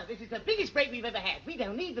 Arthur, this is the biggest break we've ever had. We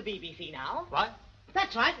don't need the BBC now. What?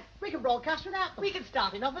 That's right. We can broadcast without them. We can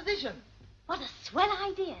start in opposition. What a swell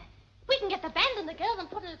idea. We can get the band and the girls and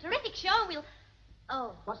put on a terrific show and we'll...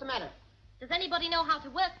 Oh. What's the matter? Does anybody know how to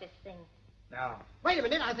work this thing? No. Wait a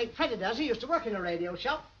minute. I think Freddie does. He used to work in a radio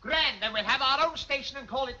shop. Grand, then we'll have our own station and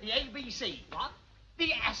call it the ABC. What?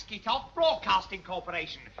 The Askey Broadcasting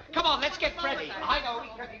Corporation. Come on, let's get Freddie. I know.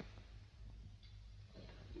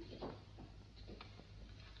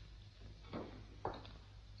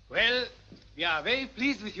 Well, we are very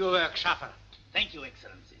pleased with your work, Schaffer. Thank you,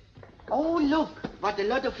 Excellency. Oh, look. What a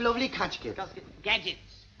lot of lovely gadgets.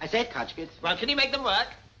 Gadgets. I said gadgets. Well, can you make them work?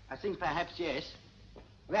 I think perhaps yes.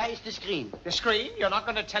 Where is the screen? The screen? You're not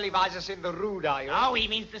going to televise us in the road, are you? Oh, he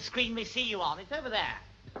means the screen we see you on. It's over there.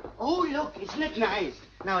 Oh, look. Isn't it nice?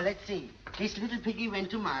 Now, let's see. This little piggy went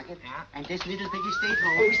to market, and this little piggy stayed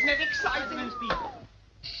home. Oh, isn't it exciting?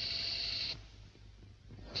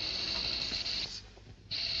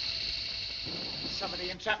 Somebody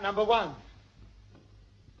in trap number 1.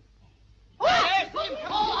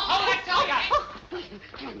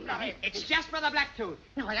 It's Jasper the Blacktooth.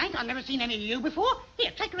 No, I ain't. I've never seen any of you before.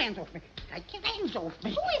 Here, take your hands off me. Take your hands off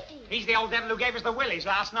me. Who is he? He's the old devil who gave us the willies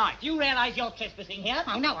last night. Do you realize you're trespassing here?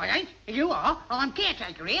 Oh, no, I ain't. You are. I'm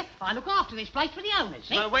caretaker here. I look after this place for the owners,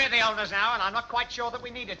 see? Well, we're the owners now, and I'm not quite sure that we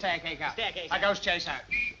need a caretaker. Staircase. A ghost chaser.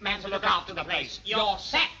 Man to look after the place. You're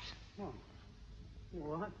sacked.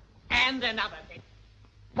 What? And another thing.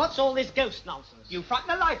 What's all this ghost nonsense? You frighten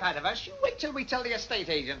the life out of us. You wait till we tell the estate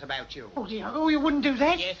agent about you. Oh, dear. Oh, you wouldn't do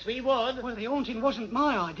that? Yes, we would. Well, the haunting wasn't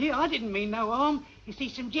my idea. I didn't mean no harm. You see,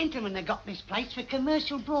 some gentlemen have got this place for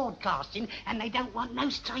commercial broadcasting, and they don't want no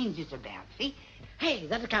strangers about, see? Hey,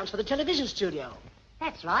 that accounts for the television studio.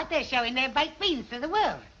 That's right. They're showing their baked beans to the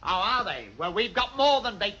world. Oh, are they? Well, we've got more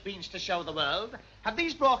than baked beans to show the world. Have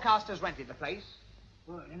these broadcasters rented the place?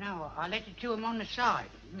 Well, you know, I let it to them on the side.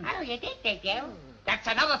 Oh, you did you? That's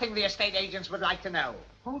another thing the estate agents would like to know.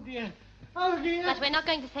 Oh, dear. Oh, dear. But we're not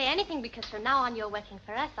going to say anything because from now on you're working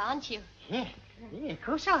for us, aren't you? Yeah, of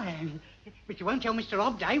course I am. But you won't tell Mr.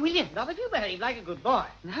 Obday, will you? Not if you behave like a good boy.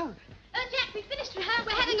 No. Oh, Jack, we finished. We're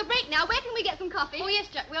having a break now. Where can we get some coffee? Oh, yes,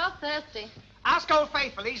 Jack, we are thirsty. Ask Old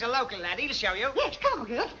Faithful. He's a local lad. He'll show you. Yes, come on,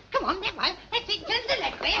 girls. Come on, that way. That's it. Turn to the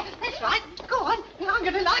left there. That's right. Go on. I'm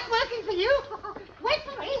going to like working for you. Wait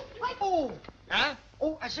for me. Wait. Oh. Huh?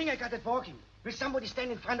 Oh, I think I got it working. Will somebody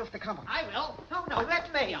stand in front of the camera? I will. Oh, no,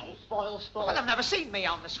 let me. Spoil. Well, I've never seen me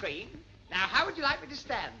on the screen. Now, how would you like me to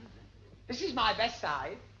stand? This is my best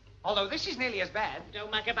side, although this is nearly as bad.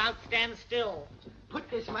 Don't muck about, stand still. Put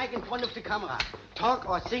this mic in front of the camera. Talk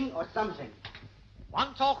or sing or something.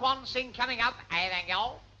 One talk, one sing coming up. Hey, then,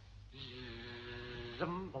 y'all.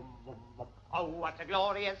 Oh, what a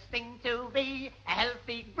glorious thing to be, a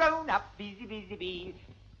healthy, grown-up, busy bee.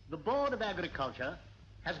 The Board of Agriculture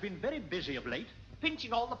has been very busy of late.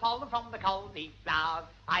 Pinching all the pollen from the cauliflower.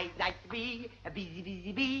 I'd like to be a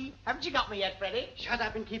busy bee. Haven't you got me yet, Freddie? Shut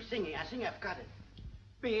up and keep singing. I think I've got it.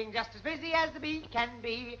 Being just as busy as the bee can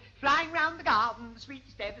be, flying round the garden, the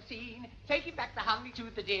sweetest ever seen, taking back the honey to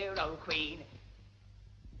the dear old queen.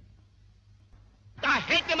 Da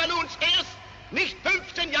hätte man uns erst nicht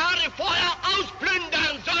 15 Jahre vorher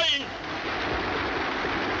ausplündern sollen.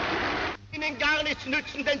 ihnen gar nichts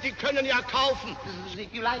nützen, denn sie können ja kaufen.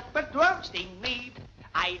 If you like, but won't sting me.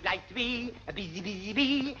 I'd like to be a busy, busy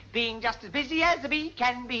bee, being just as busy as a bee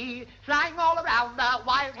can be, flying all around the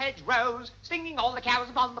wild hedgerows, stinging all the cows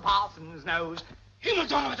upon the parson's nose.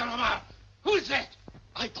 Himmelsdonner, who is that?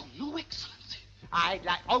 I don't know, Excellency. I'd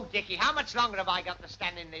like... Oh, Dickie, how much longer have I got to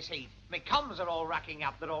stand in this heat? My combs are all racking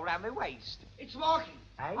up. They're all round my waist. It's walking.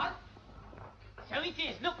 Eh? What? So it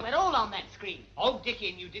is. Look, we're all on that screen. Oh, Dickie,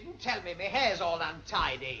 and you didn't tell me my hair's all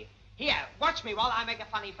untidy. Here, watch me while I make a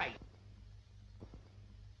funny face.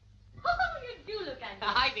 Oh, you do look angry.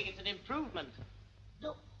 I think it's an improvement.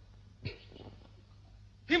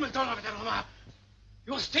 Himmelsdonner,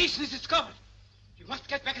 your station is discovered. You must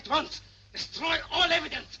get back at once. Destroy all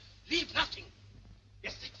evidence. Leave nothing.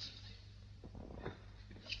 Yes, Excellency.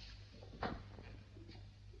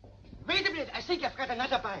 Wait a minute. I think I've got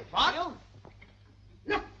another bite. What?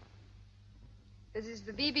 Look. This is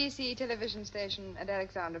the BBC television station at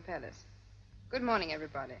Alexander Palace. Good morning,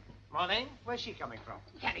 everybody. Morning. Where's she coming from?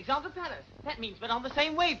 Alexander Palace. That means we're on the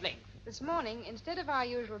same wavelength. This morning, instead of our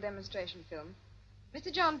usual demonstration film, Mr.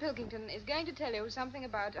 John Pilkington is going to tell you something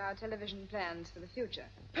about our television plans for the future.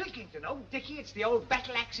 Pilkington? Oh, Dickie, it's the old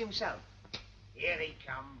battle axe himself. Here he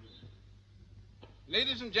comes.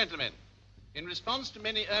 Ladies and gentlemen, in response to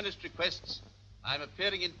many earnest requests, I'm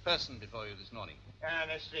appearing in person before you this morning.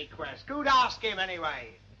 Earnest request. Who'd ask him anyway?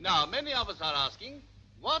 Now, many of us are asking,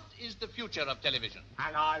 what is the future of television?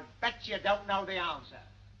 And I bet you don't know the answer.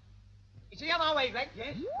 Is he on our wavelength?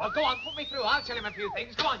 Yes. Well, go on, put me through. I'll tell him a few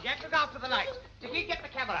things. Go on, Jack, look after the lights. Dickie, get the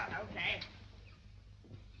camera. Okay.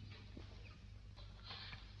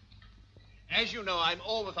 As you know, I'm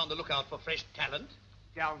always on the lookout for fresh talent.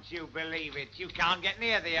 Don't you believe it? You can't get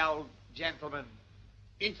near the old gentleman.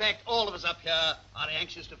 In fact, all of us up here are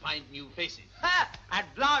anxious to find new faces. Ha! And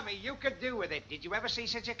blimey, you could do with it. Did you ever see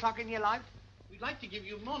such a clock in your life? We'd like to give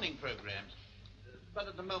you morning programs, but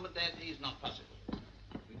at the moment that is not possible.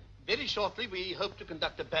 Very shortly, we hope to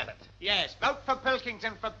conduct a ballot. Yes, vote for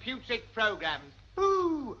Pilkington for putrid programs.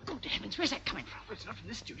 Ooh! Oh, good heavens, where's that coming from? It's not from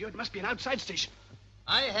this studio. It must be an outside station.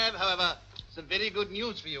 I have, however, some very good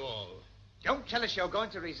news for you all. Don't tell us you're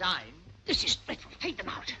going to resign. This is dreadful. Fade them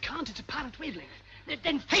out. You can't. It's a pirate wavelength.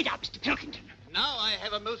 Then fade out, Mr. Pilkington. Now I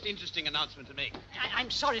have a most interesting announcement to make. I'm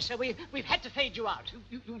sorry, sir. We've had to fade you out.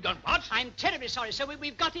 You've done what? I'm terribly sorry, sir.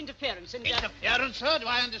 We've got interference. And, Interference, sir? Do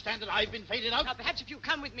I understand that I've been faded out? Now, perhaps if you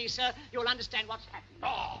come with me, sir, you'll understand what's happened.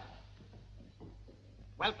 Oh.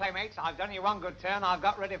 Well, playmates, I've done you one good turn. I've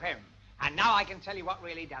got rid of him. And now I can tell you what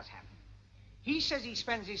really does happen. He says he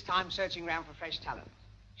spends his time searching around for fresh talent.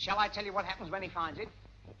 Shall I tell you what happens when he finds it?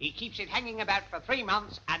 He keeps it hanging about for 3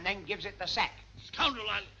 months and then gives it the sack. Scoundrel,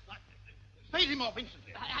 I'll fade him off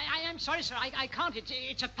instantly. I am sorry, sir. I can't.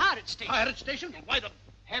 It's a pirate station. Pirate station? Why the...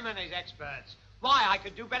 Him and his experts. Why, I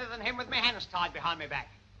could do better than him with my hands tied behind my back.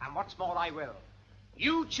 And what's more, I will.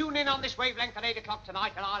 You tune in on this wavelength at 8 o'clock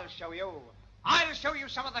tonight and I'll show you. I'll show you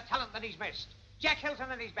some of the talent that he's missed. Jack Hylton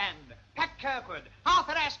and his band. Pat Kirkwood.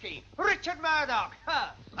 Arthur Askey. Richard Murdoch.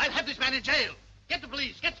 I'll have this man in jail. Get the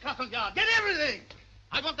police. Get Scotland Yard. Get everything.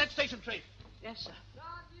 I want that station traced. Yes, sir.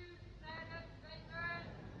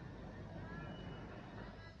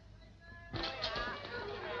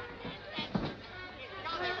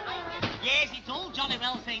 Yes, it's all jolly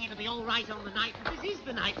well saying it'll be all right on the night, but this is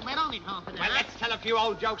the night. We're on in half an hour. Well, let's tell a few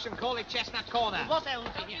old jokes and call it Chestnut Corner. What else?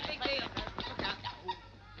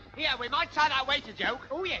 Here, we might try that waiter joke.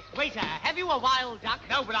 Oh, yes. Waiter, have you a wild duck?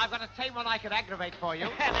 No, but I've got a tame one I could aggravate for you.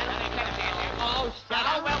 Oh, shut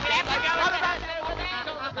up. Well,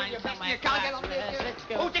 You can't get on Let's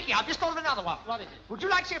go. Oh, Dickie, I've just thought of another one. What is it? Would you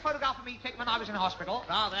like to see a photograph of me taken when I was in hospital?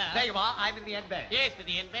 Rather. There you are. I'm in the end bed. Yes, but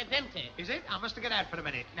the end bed's empty. Is it? I must have get out for a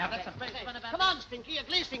minute. Now, that's a face. Come on, Stinky. Your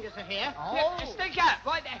glue fingers are here. Oh. Stinker,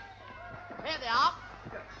 right there. There they are.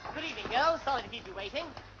 Good evening, girls. Sorry to keep you waiting.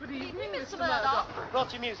 Good evening, Mr. Murdoch.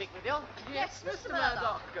 Brought your music with you? Yes, Mr.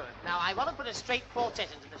 Murdoch. Good. Now, I want to put a straight quartet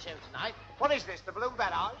into the show tonight. What is this, the Blue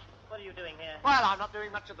Barrage? What are you doing here? Well, I'm not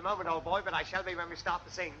doing much at the moment, old boy, but I shall be when we start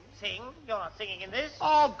to sing. Sing? You're not singing in this.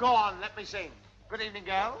 Oh, go on, let me sing. Good evening,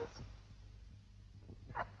 girls.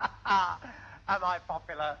 Am I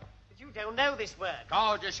popular? But you don't know this word.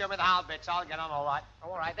 Oh, just show me the hard bits. I'll get on all right.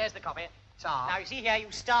 All right, there's the copy. So? Now, you see here, you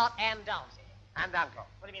start and dance. And uncle.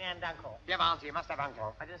 What do you mean, and uncle? You have auntie, you must have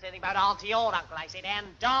uncle. I didn't say anything about auntie or uncle. I said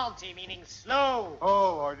andante, meaning slow.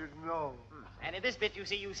 Oh, I didn't know. And in this bit, you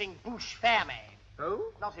see, you sing bouche fermée.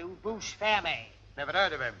 Who? Not who, bouche fermée. Never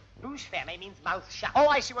heard of him. Bouche fermée means mouth shut. Oh,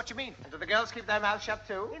 I see what you mean. And do the girls keep their mouths shut,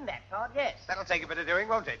 too? In that part, yes. That'll take a bit of doing,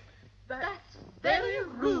 won't it? That's very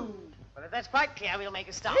rude. Well, if that's quite clear, we'll make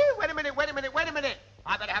a start. Wait a minute.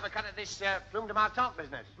 I better have have a cut at this plume de Martin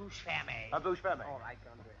business? Bouche fermée. A bouche fermée. All right, go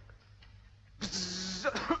and do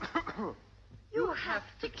it. You have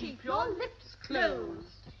to keep your lips closed.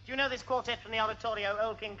 Do you know this quartet from the oratorio,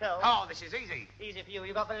 Old King Cole? Oh, this is easy. Easy for you.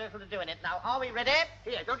 You've got very little to do in it. Now, are we ready?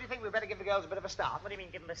 Here, don't you think we'd better give the girls a bit of a start? What do you mean,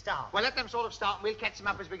 give them a start? Well, let them sort of start and we'll catch them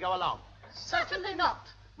up as we go along. Certainly not.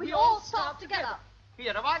 We all start together.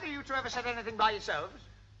 Here, have either you two ever said anything by yourselves?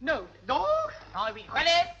 No. No? Are we Ready?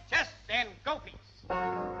 Just then, go, please.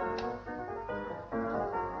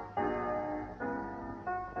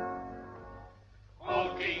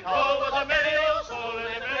 Old King Cole was a merry old soul,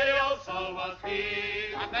 and a merry old soul was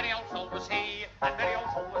he. A merry old soul was he, and merry old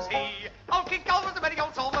soul was he. Old King Cole was a merry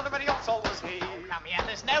old soul, and a merry old soul was he. Come here,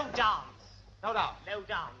 there's no dance. No dance. No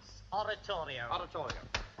dance. Oratorio. Oratorio.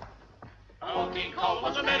 Old King Cole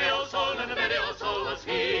was a merry old soul, and a merry old soul was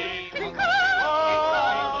he. King Cole! King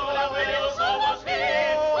Cole, a merry old soul was he,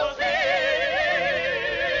 was he.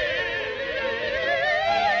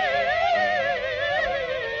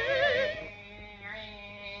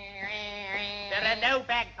 There are no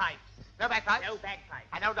bagpipes. No bagpipes? No bagpipes.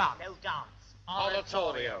 And no dance. No dance.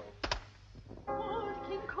 Oratorio. Old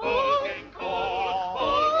King Cole. Old King Cole,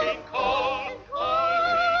 old King Cole, old King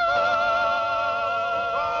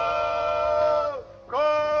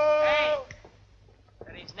Cole. Hey!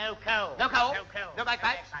 There is no coal. No coal? No coal. No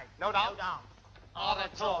bagpipes? No dance? No dance.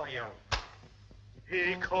 Oratorio.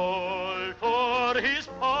 He called for his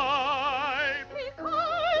pipe. He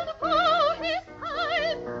called for his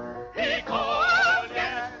pipe. He called,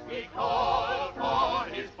 yes, he called for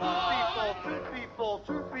his pipe.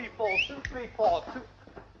 2, 3, 4, 2, 3, 4, 2.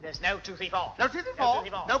 There's no 2, 3, 4. No 2, 3, 4. No 2, 3,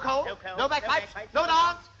 4. No coal. No coal. No bagpipes. bagpipes. No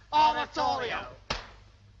dance. Oratorio.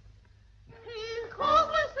 He called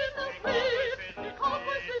for his fiddle free. He called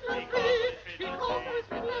for his fiddle free. He called for his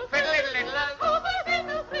fiddle free. Fiddle, little, little. He called for his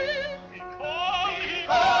fiddle free. He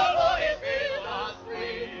called for his fiddlers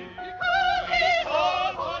three. He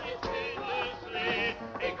called for his fiddlers three.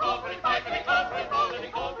 He called for his pipe and he called for his roll and he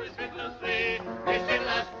called for his fiddlers three. His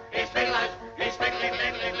fiddlers, his fiddlers, his fiddling,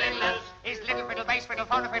 fiddlers. His little fiddle, bass fiddle,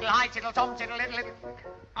 phone fiddle, high tiddle, tom tiddle, little, little.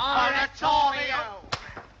 Oratorio.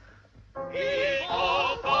 He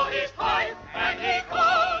called for his pipe and he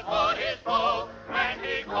called for his bow and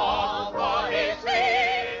he called for his fiddlers.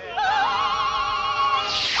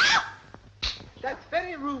 That's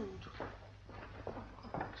very rude.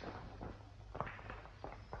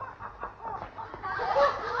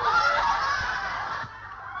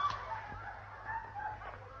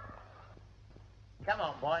 Come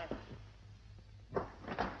on, boy.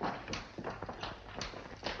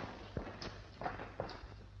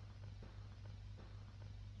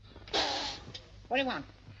 What do you want?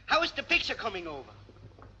 How is the picture coming over?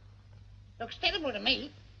 Looks terrible to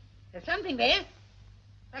me. There's something there.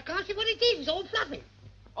 I can't see what it is. It's all fluffy.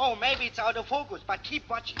 Oh, maybe it's out of focus, but keep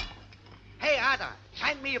watching. Hey, Ada,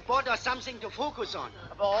 find me a board or something to focus on.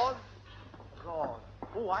 A board? God.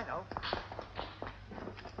 Oh, I know.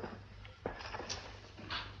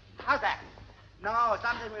 How's that? No,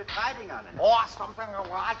 something with writing on it. Oh, something with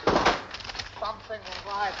writing on it. Something with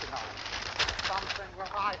writing on it. Something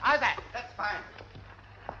with writing. How's that? That's fine.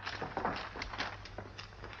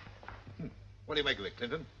 What do you make of it,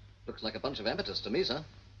 Clinton? Looks like a bunch of amateurs to me, sir.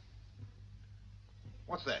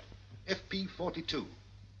 What's that? FP-42.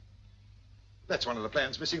 That's one of the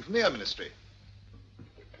plans missing from the Air Ministry.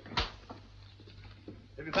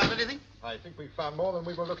 Have you found anything? I think we found more than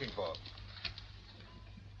we were looking for.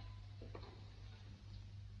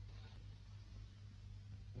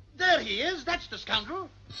 There he is. That's the scoundrel.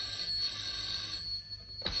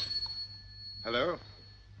 Hello?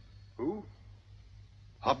 Who?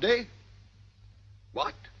 Hobday?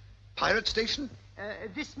 What? Pirate station?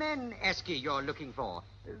 This man, Askey, you're looking for.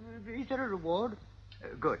 Is there a reward?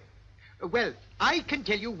 Good. Well, I can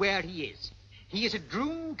tell you where he is. He is at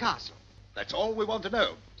Droom Castle. That's all we want to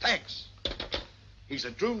know. Thanks. He's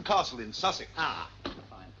at Droom Castle in Sussex. Ah.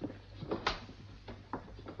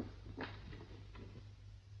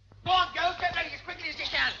 Go on, girls, get ready as quickly as you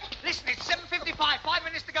can. Listen, it's 7:55, 5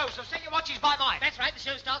 minutes to go, so set your watches by mine. That's right, the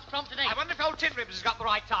show starts prompt today. I wonder if old Tin Ribs has got the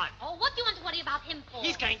right time. Oh, what do you want to worry about him for?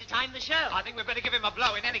 He's going to time the show. I think we'd better give him a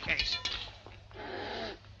blow in any case.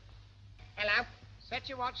 Hello? Set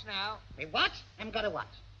your watch now. Me watch? I'm got a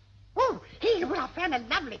watch. Oh, here, well, I found a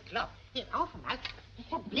lovely clock. Here, offer now.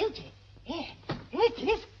 It's a beauty. Here it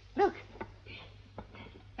is. Look.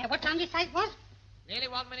 Now, what time did you say it was? Nearly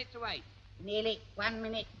 1 minute to 8. Nearly 1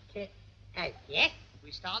 minute to 8, yes?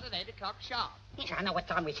 We start at 8 o'clock sharp. Yes, I know what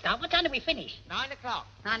time we start. What time do we finish? 9 o'clock.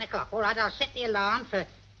 9 o'clock. All right, I'll set the alarm for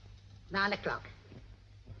 9 o'clock.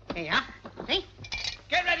 Here you are. See?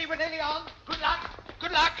 Get ready, we're nearly on. Good luck.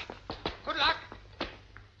 Good luck.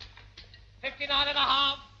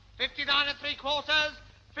 59 3/4,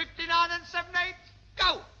 59 7/8,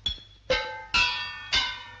 go!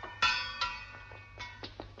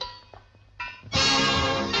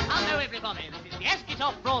 Hello, everybody. This is the Askey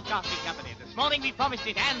Broadcasting Company. This morning we promised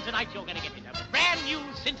it, and tonight you're going to get it. A brand new,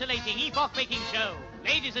 scintillating, epoch-making show.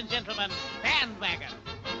 Ladies and gentlemen, Bandwagon.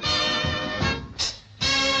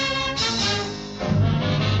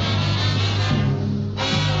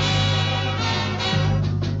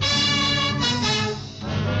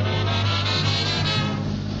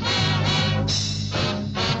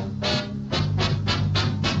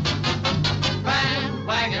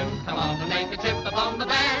 Bandwagon, come on and make a trip upon the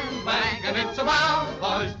bandwagon. It's a wild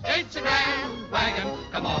boys, it's a grand wagon.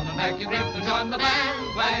 Come on and make your trip and join the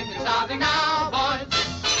bandwagon. Starting now, boys.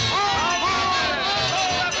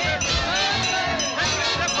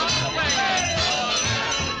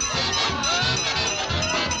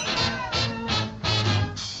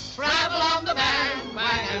 Travel on the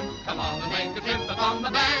bandwagon. Come on and make a trip upon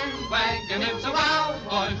the bandwagon. It's a wild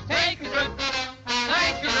boys, take a trip,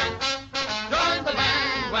 take a trip. Join the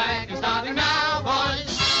bandwagon, starting now,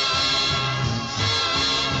 boys.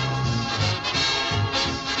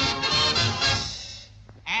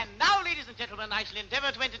 And now, ladies and gentlemen, I shall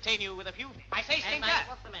endeavour to entertain you with a few... I say, Stinker.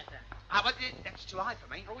 What's the matter? That's too high for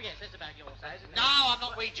me. Oh, yes, that's about your size, isn't it? No, I'm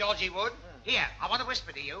not wee Georgie Wood. Here, I want to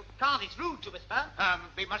whisper to you. Can't, it's rude to whisper.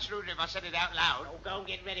 Be much ruder if I said it out loud. Oh, go and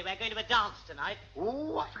get ready. We're going to a dance tonight.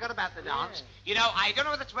 Oh, I forgot about the dance. Yeah. You know, I don't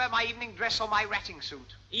know whether to wear my evening dress or my ratting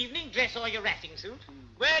suit. Evening dress or your ratting suit?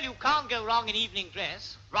 Well, you can't go wrong in evening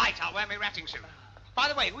dress. Right, I'll wear my ratting suit. By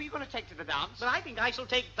the way, who are you going to take to the dance? But I think I shall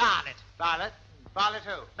take Violet. Violet? Violet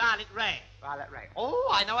who? Violet Ray. Violet Ray. Oh,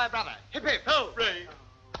 I know her brother. Hip hip. Who? Ray.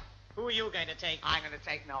 Who are you going to take? I'm going to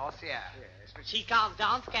take Norcia. Yes, but she can't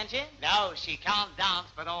dance, can she? No, she can't dance,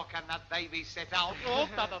 but all can that baby sit out. Oh,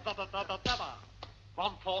 baba.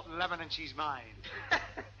 1 quart and lemon and she's mine.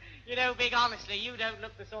 You know, Big, honestly, you don't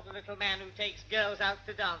look the sort of little man who takes girls out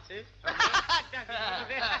to dances.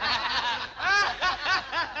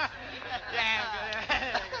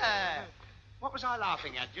 What was I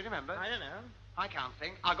laughing at? Do you remember? I don't know. I can't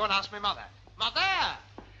think. I'll go and ask my mother. Mother!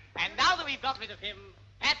 And now that we've got rid of him,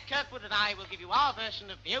 Pat Kirkwood and I will give you our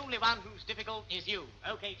version of The Only One Who's Difficult Is You.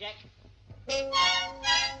 Okay, Jack?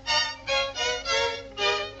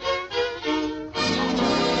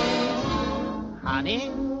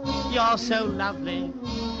 Honey, you're so lovely.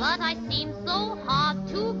 But I seem so hard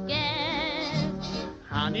to get.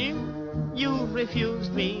 Honey, you've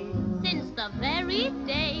refused me. Since the very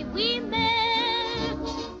day we met.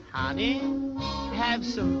 Honey, have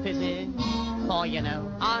some pity, for you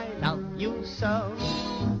know I love you so.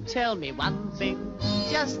 Tell me one thing,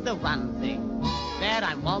 just the one thing that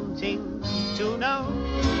I'm wanting to know.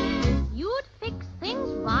 You'd fix things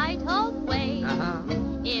right away.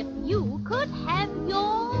 If you could have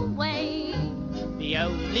your way. The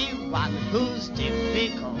only one who's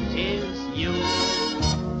difficult is you.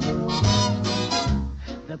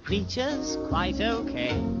 The preacher's quite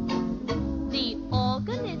okay. The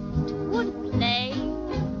organist would play.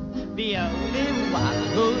 The only one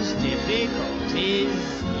who's difficult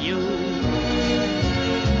is you.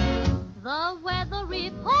 The weather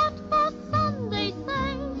report for Sunday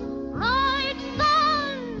say, bright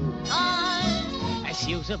sunshine. A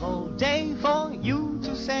suitable day for you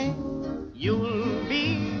to say, you'll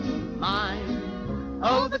be mine.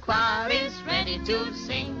 Oh, the choir is ready to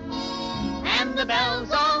sing, and the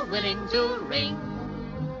bells are willing to ring.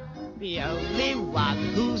 The only one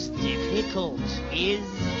who's difficult is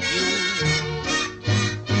you.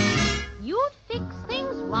 You'd fix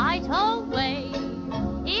things right away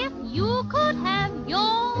if you could have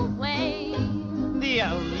your way. The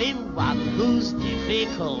only one who's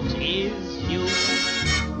difficult is you.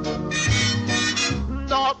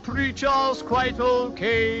 The preacher's quite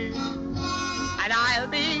okay, and I'll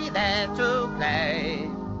be there to play.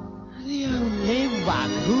 The only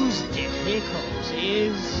one who's difficult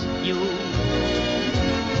is you.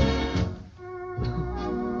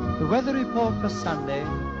 The weather report for Sunday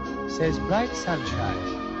says bright sunshine.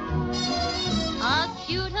 A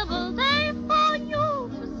suitable day for you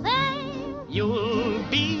to say, you'll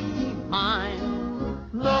be mine.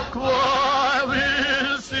 The choir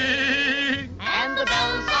will sing, and the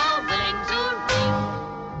bells are willing to ring.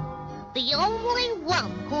 The only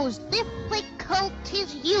one who's difficult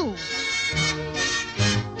is you.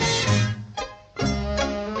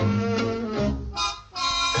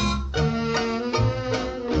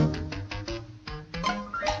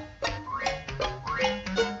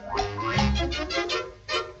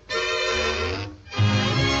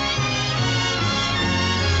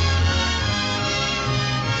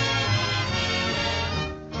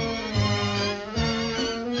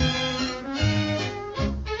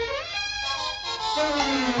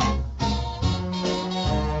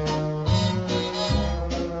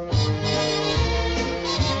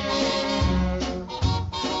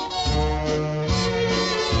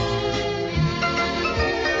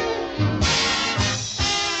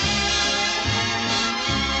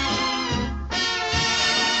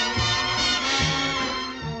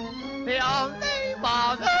 The only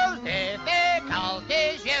one who's difficult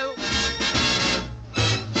is you.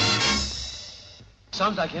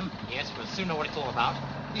 Sounds like him. Yes, we'll soon know what it's all about.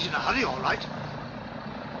 He's in a hurry, all right.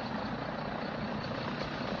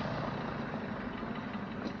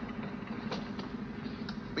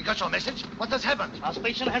 We got your message. What has happened? Our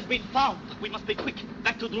station has been found. We must be quick.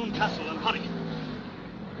 Back to Droon Castle and hurry.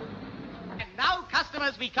 And now,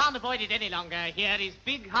 customers, we can't avoid it any longer. Here is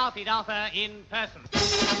big-hearted Arthur in person.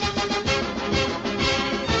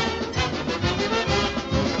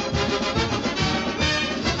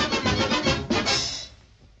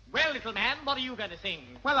 Well, little man, what are you going to sing?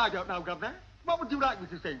 Well, I don't know, Governor. What would you like me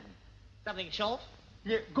to sing? Something short?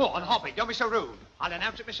 Yeah, go on, hop it. Don't be so rude. I'll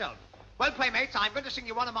announce it myself. Well, playmates, I'm going to sing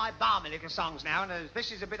you one of my balmy little songs now, and as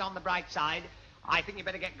this is a bit on the bright side, I think you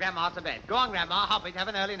better get Grandma to bed. Go on, Grandma, hop it, have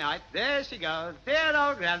an early night. There she goes. Dear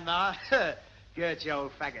old Grandma. Gertie,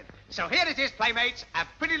 old faggot. So here it is, playmates, a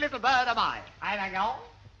pretty little bird am I. I know.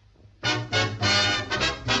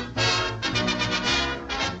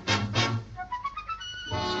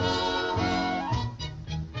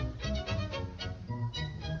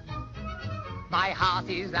 My heart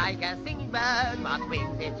is like a singing bird, what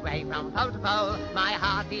wings its way from pole to pole. My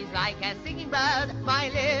heart is like a singing bird, my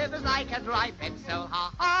liver's like a dry pencil.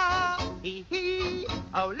 Ha ha, hee hee.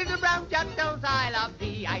 Oh, little brown jackdaws, I love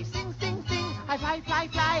thee. I sing, sing, sing. I fly, fly,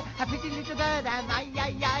 fly. A pretty little bird am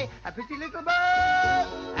I, a pretty little bird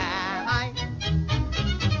am I.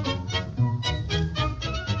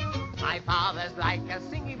 My father's like a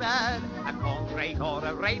singing bird, a corncrake or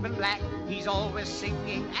a raven black. He's always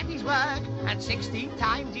singing at his work, and 16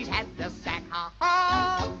 times he's had the sack. Ha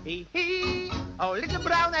ha, hee hee. Oh, little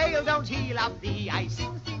brown ale, don't he love thee? I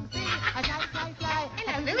sing, sing, sing. I fly, fly, fly.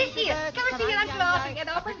 Hello, Louis here. Come and see your Uncle Arthur get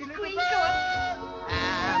off and scream. Go on.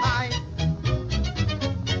 Am I?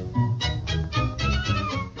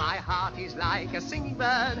 My heart is like a singing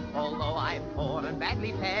bird, although I'm poor and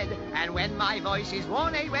badly fed. And when my voice is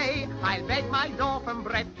worn away, I'll beg my door from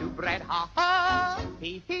bread to bread. Ha ha,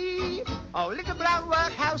 hee hee. Oh, little brown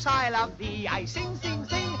workhouse, I love thee. I sing, sing,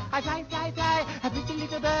 sing. I fly, fly, fly. A pretty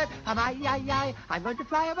little bird, am I. I'm going to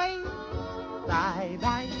fly away. Bye,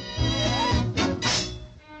 bye.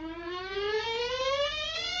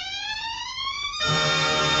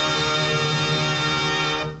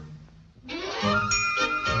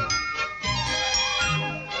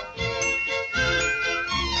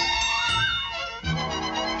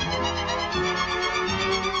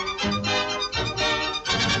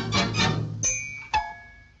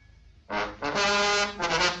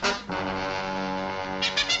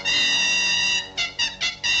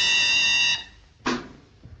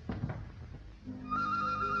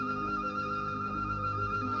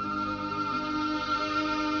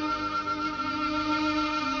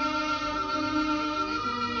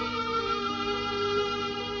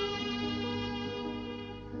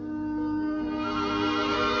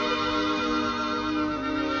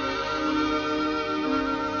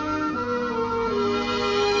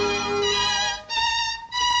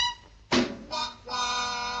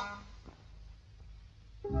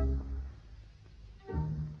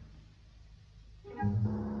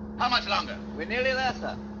 How much longer? We're nearly there,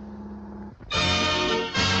 sir.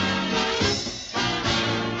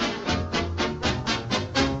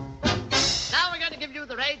 Now we're going to give you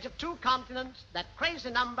the rage of two continents, that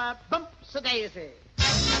crazy number, Bumps-a-Daisy.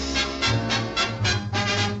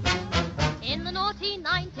 In the naughty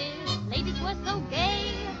 90s, ladies were so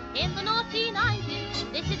gay. In the naughty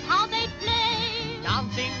 90s, this is how they play.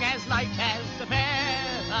 Dancing as light as a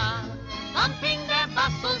feather, thumping their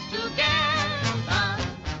bustles together.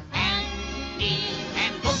 And me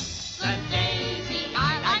and Bumps-a-Daisy,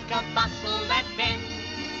 I like a bustle that bends.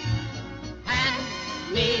 And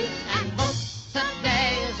me and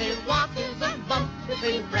Bumps-a-Daisy, what is a bump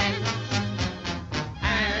between friends?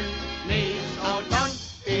 And me, so don't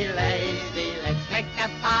be lazy, let's make a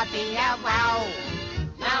party a wow.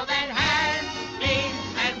 Now then, hands, knees,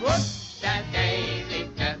 and Bumps-a-Daisy,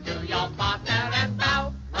 turn to your partner and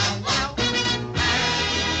bow, bow, bow. Hands,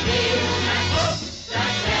 knees, and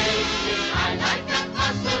Bumps-a-Daisy, I like a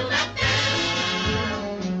bustle that bends.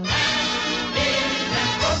 Hands, knees,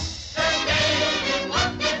 and Bumps-a-Daisy,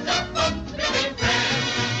 what is a bump between friends?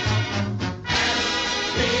 Hands,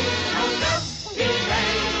 knees, so don't be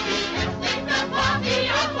lazy, let's make the party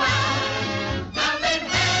a wow. Now then,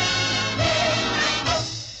 hands, knees, and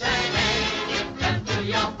Bumps-a-Daisy, turn to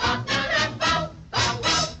your partner and bow, bow,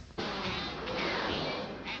 bow.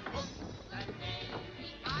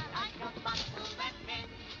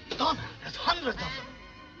 Don, there's hundreds of them.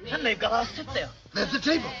 And they've got us sit there. There's the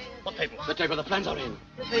table. What table? The table the plans are in.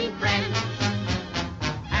 Between friends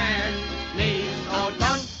and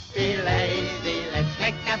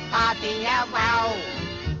wow.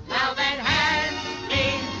 Now then, hands,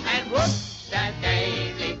 knees, and whoops, and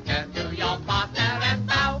daisy, turn to your partner and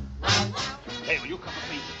bow. Wow, wow. Hey, will you come with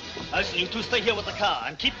me? Listen, you two stay here with the car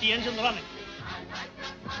and keep the engine running.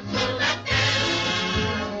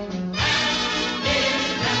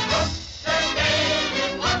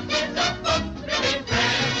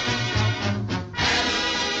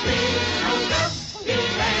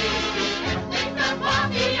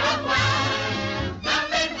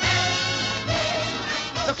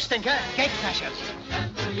 Look, Stinker, gate crashers.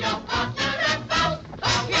 Your partner and bow.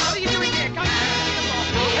 Here, what are you doing here? Come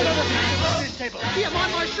Hello, man. This table. Here,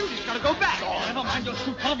 mind my shoes. It's got to go back. Oh, never mind your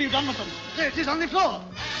suit. What have you done with them? There it is on the floor.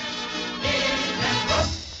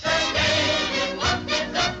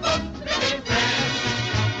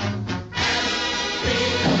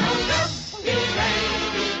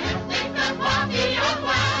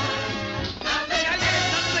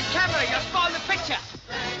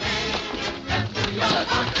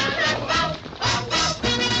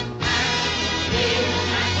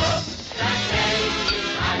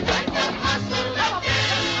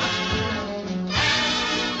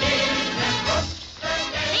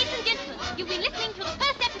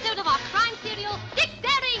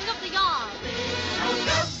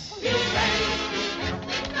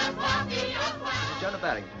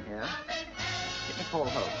 Barrington here. Get me Paul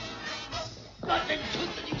home. God and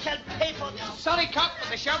truth that you shall pay for this. Sorry, Cop, but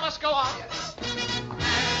the show must go on.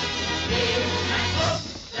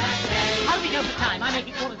 How do we go for time? I make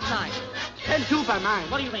it 9:45. 10-2 by mine.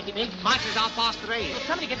 What do you make it, Big? Mine is 3:30. Well,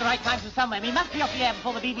 somebody get the right time from somewhere. We must be off the air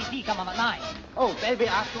before the BBC come on at 9. Oh, baby,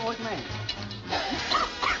 after old man.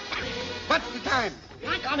 What's the time?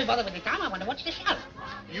 I can't be bothered with the time. I want to watch the show.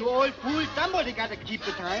 You old fool, somebody got to keep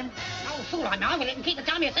the time. Oh, fool I know. Well, you can keep the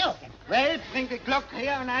time yourself. Well, bring the clock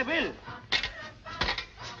here and I will.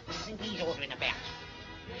 What do you think he's ordering about?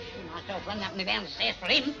 See myself running up and down the stairs for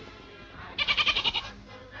him.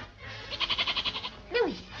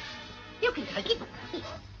 Louis, you can take it.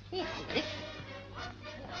 Here, take it.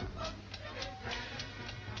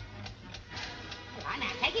 All right,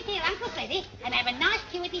 now take it to your Uncle Freddie and have a nice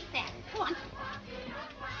cutty salad. Go on.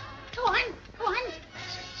 Go on, go on.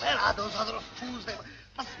 Where are those other fools? They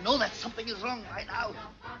must know that something is wrong right now.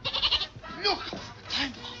 Look, the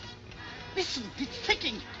time bomb. Listen, it's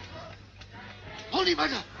ticking. Holy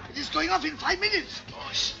mother, it is going off in 5 minutes.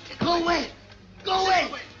 Gosh. Go away. Go away.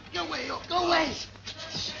 Go away. Go away.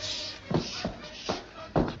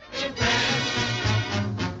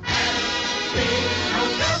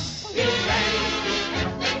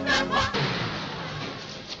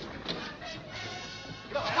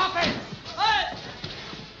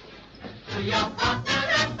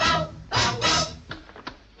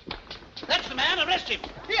 That's the man. Arrest him.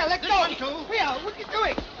 Here, let This go. one, too. Here, what are you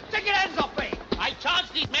doing? Take your hands off me. I charge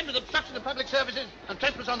these men with obstruction of public services and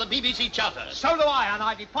trespass on the BBC charter. So do I, and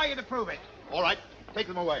I defy you to prove it. All right, take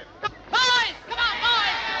them away. Boys! Come on,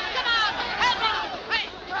 boys! Come on! Help me!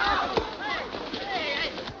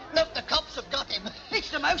 Look, the cops have got him. It's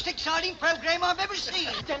the most exciting program I've ever seen.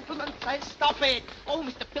 Gentlemen, say stop it. Oh,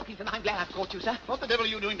 Mr. Pilkington, I'm glad I've caught you, sir. What the devil are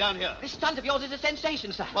you doing down here? This stunt of yours is a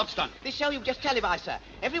sensation, sir. What stunt? This show you've just televised, sir.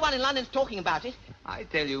 Everyone in London's talking about it. I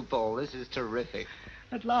tell you, Paul, this is terrific.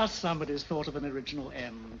 At last somebody's thought of an original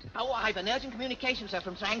end. Oh, I've an urgent communication, sir,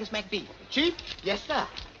 from Sir Angus MacBeath. Chief, Yes, sir.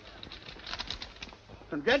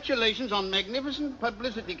 congratulations on magnificent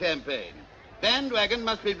publicity campaign. Bandwagon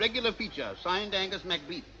must be regular feature. Signed, Angus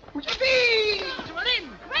MacBeath. Yippee! We're in.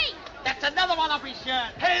 Great! That's another one off his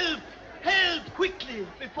shirt. Help! Help! Quickly,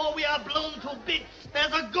 before we are blown to bits.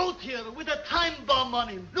 There's a goat here with a time bomb on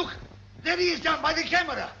him. Look, there he is down by the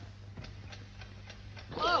camera.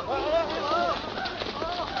 Stop,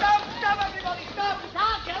 everybody, stop!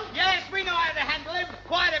 Stop, Joe. Yes, we know how to handle him.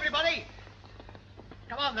 Quiet, everybody.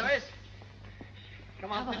 Come on, Louis.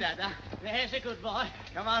 Come on, Dada. There's a good boy.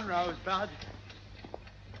 Come on, Rosebud.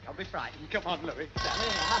 Don't be frightened. Come on, Louis.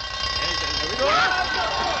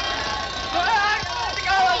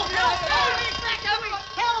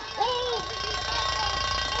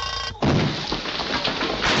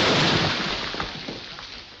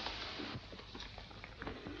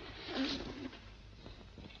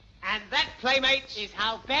 And that, playmates, is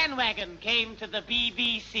how Bandwagon came to the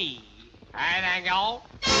BBC. And hang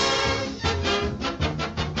on.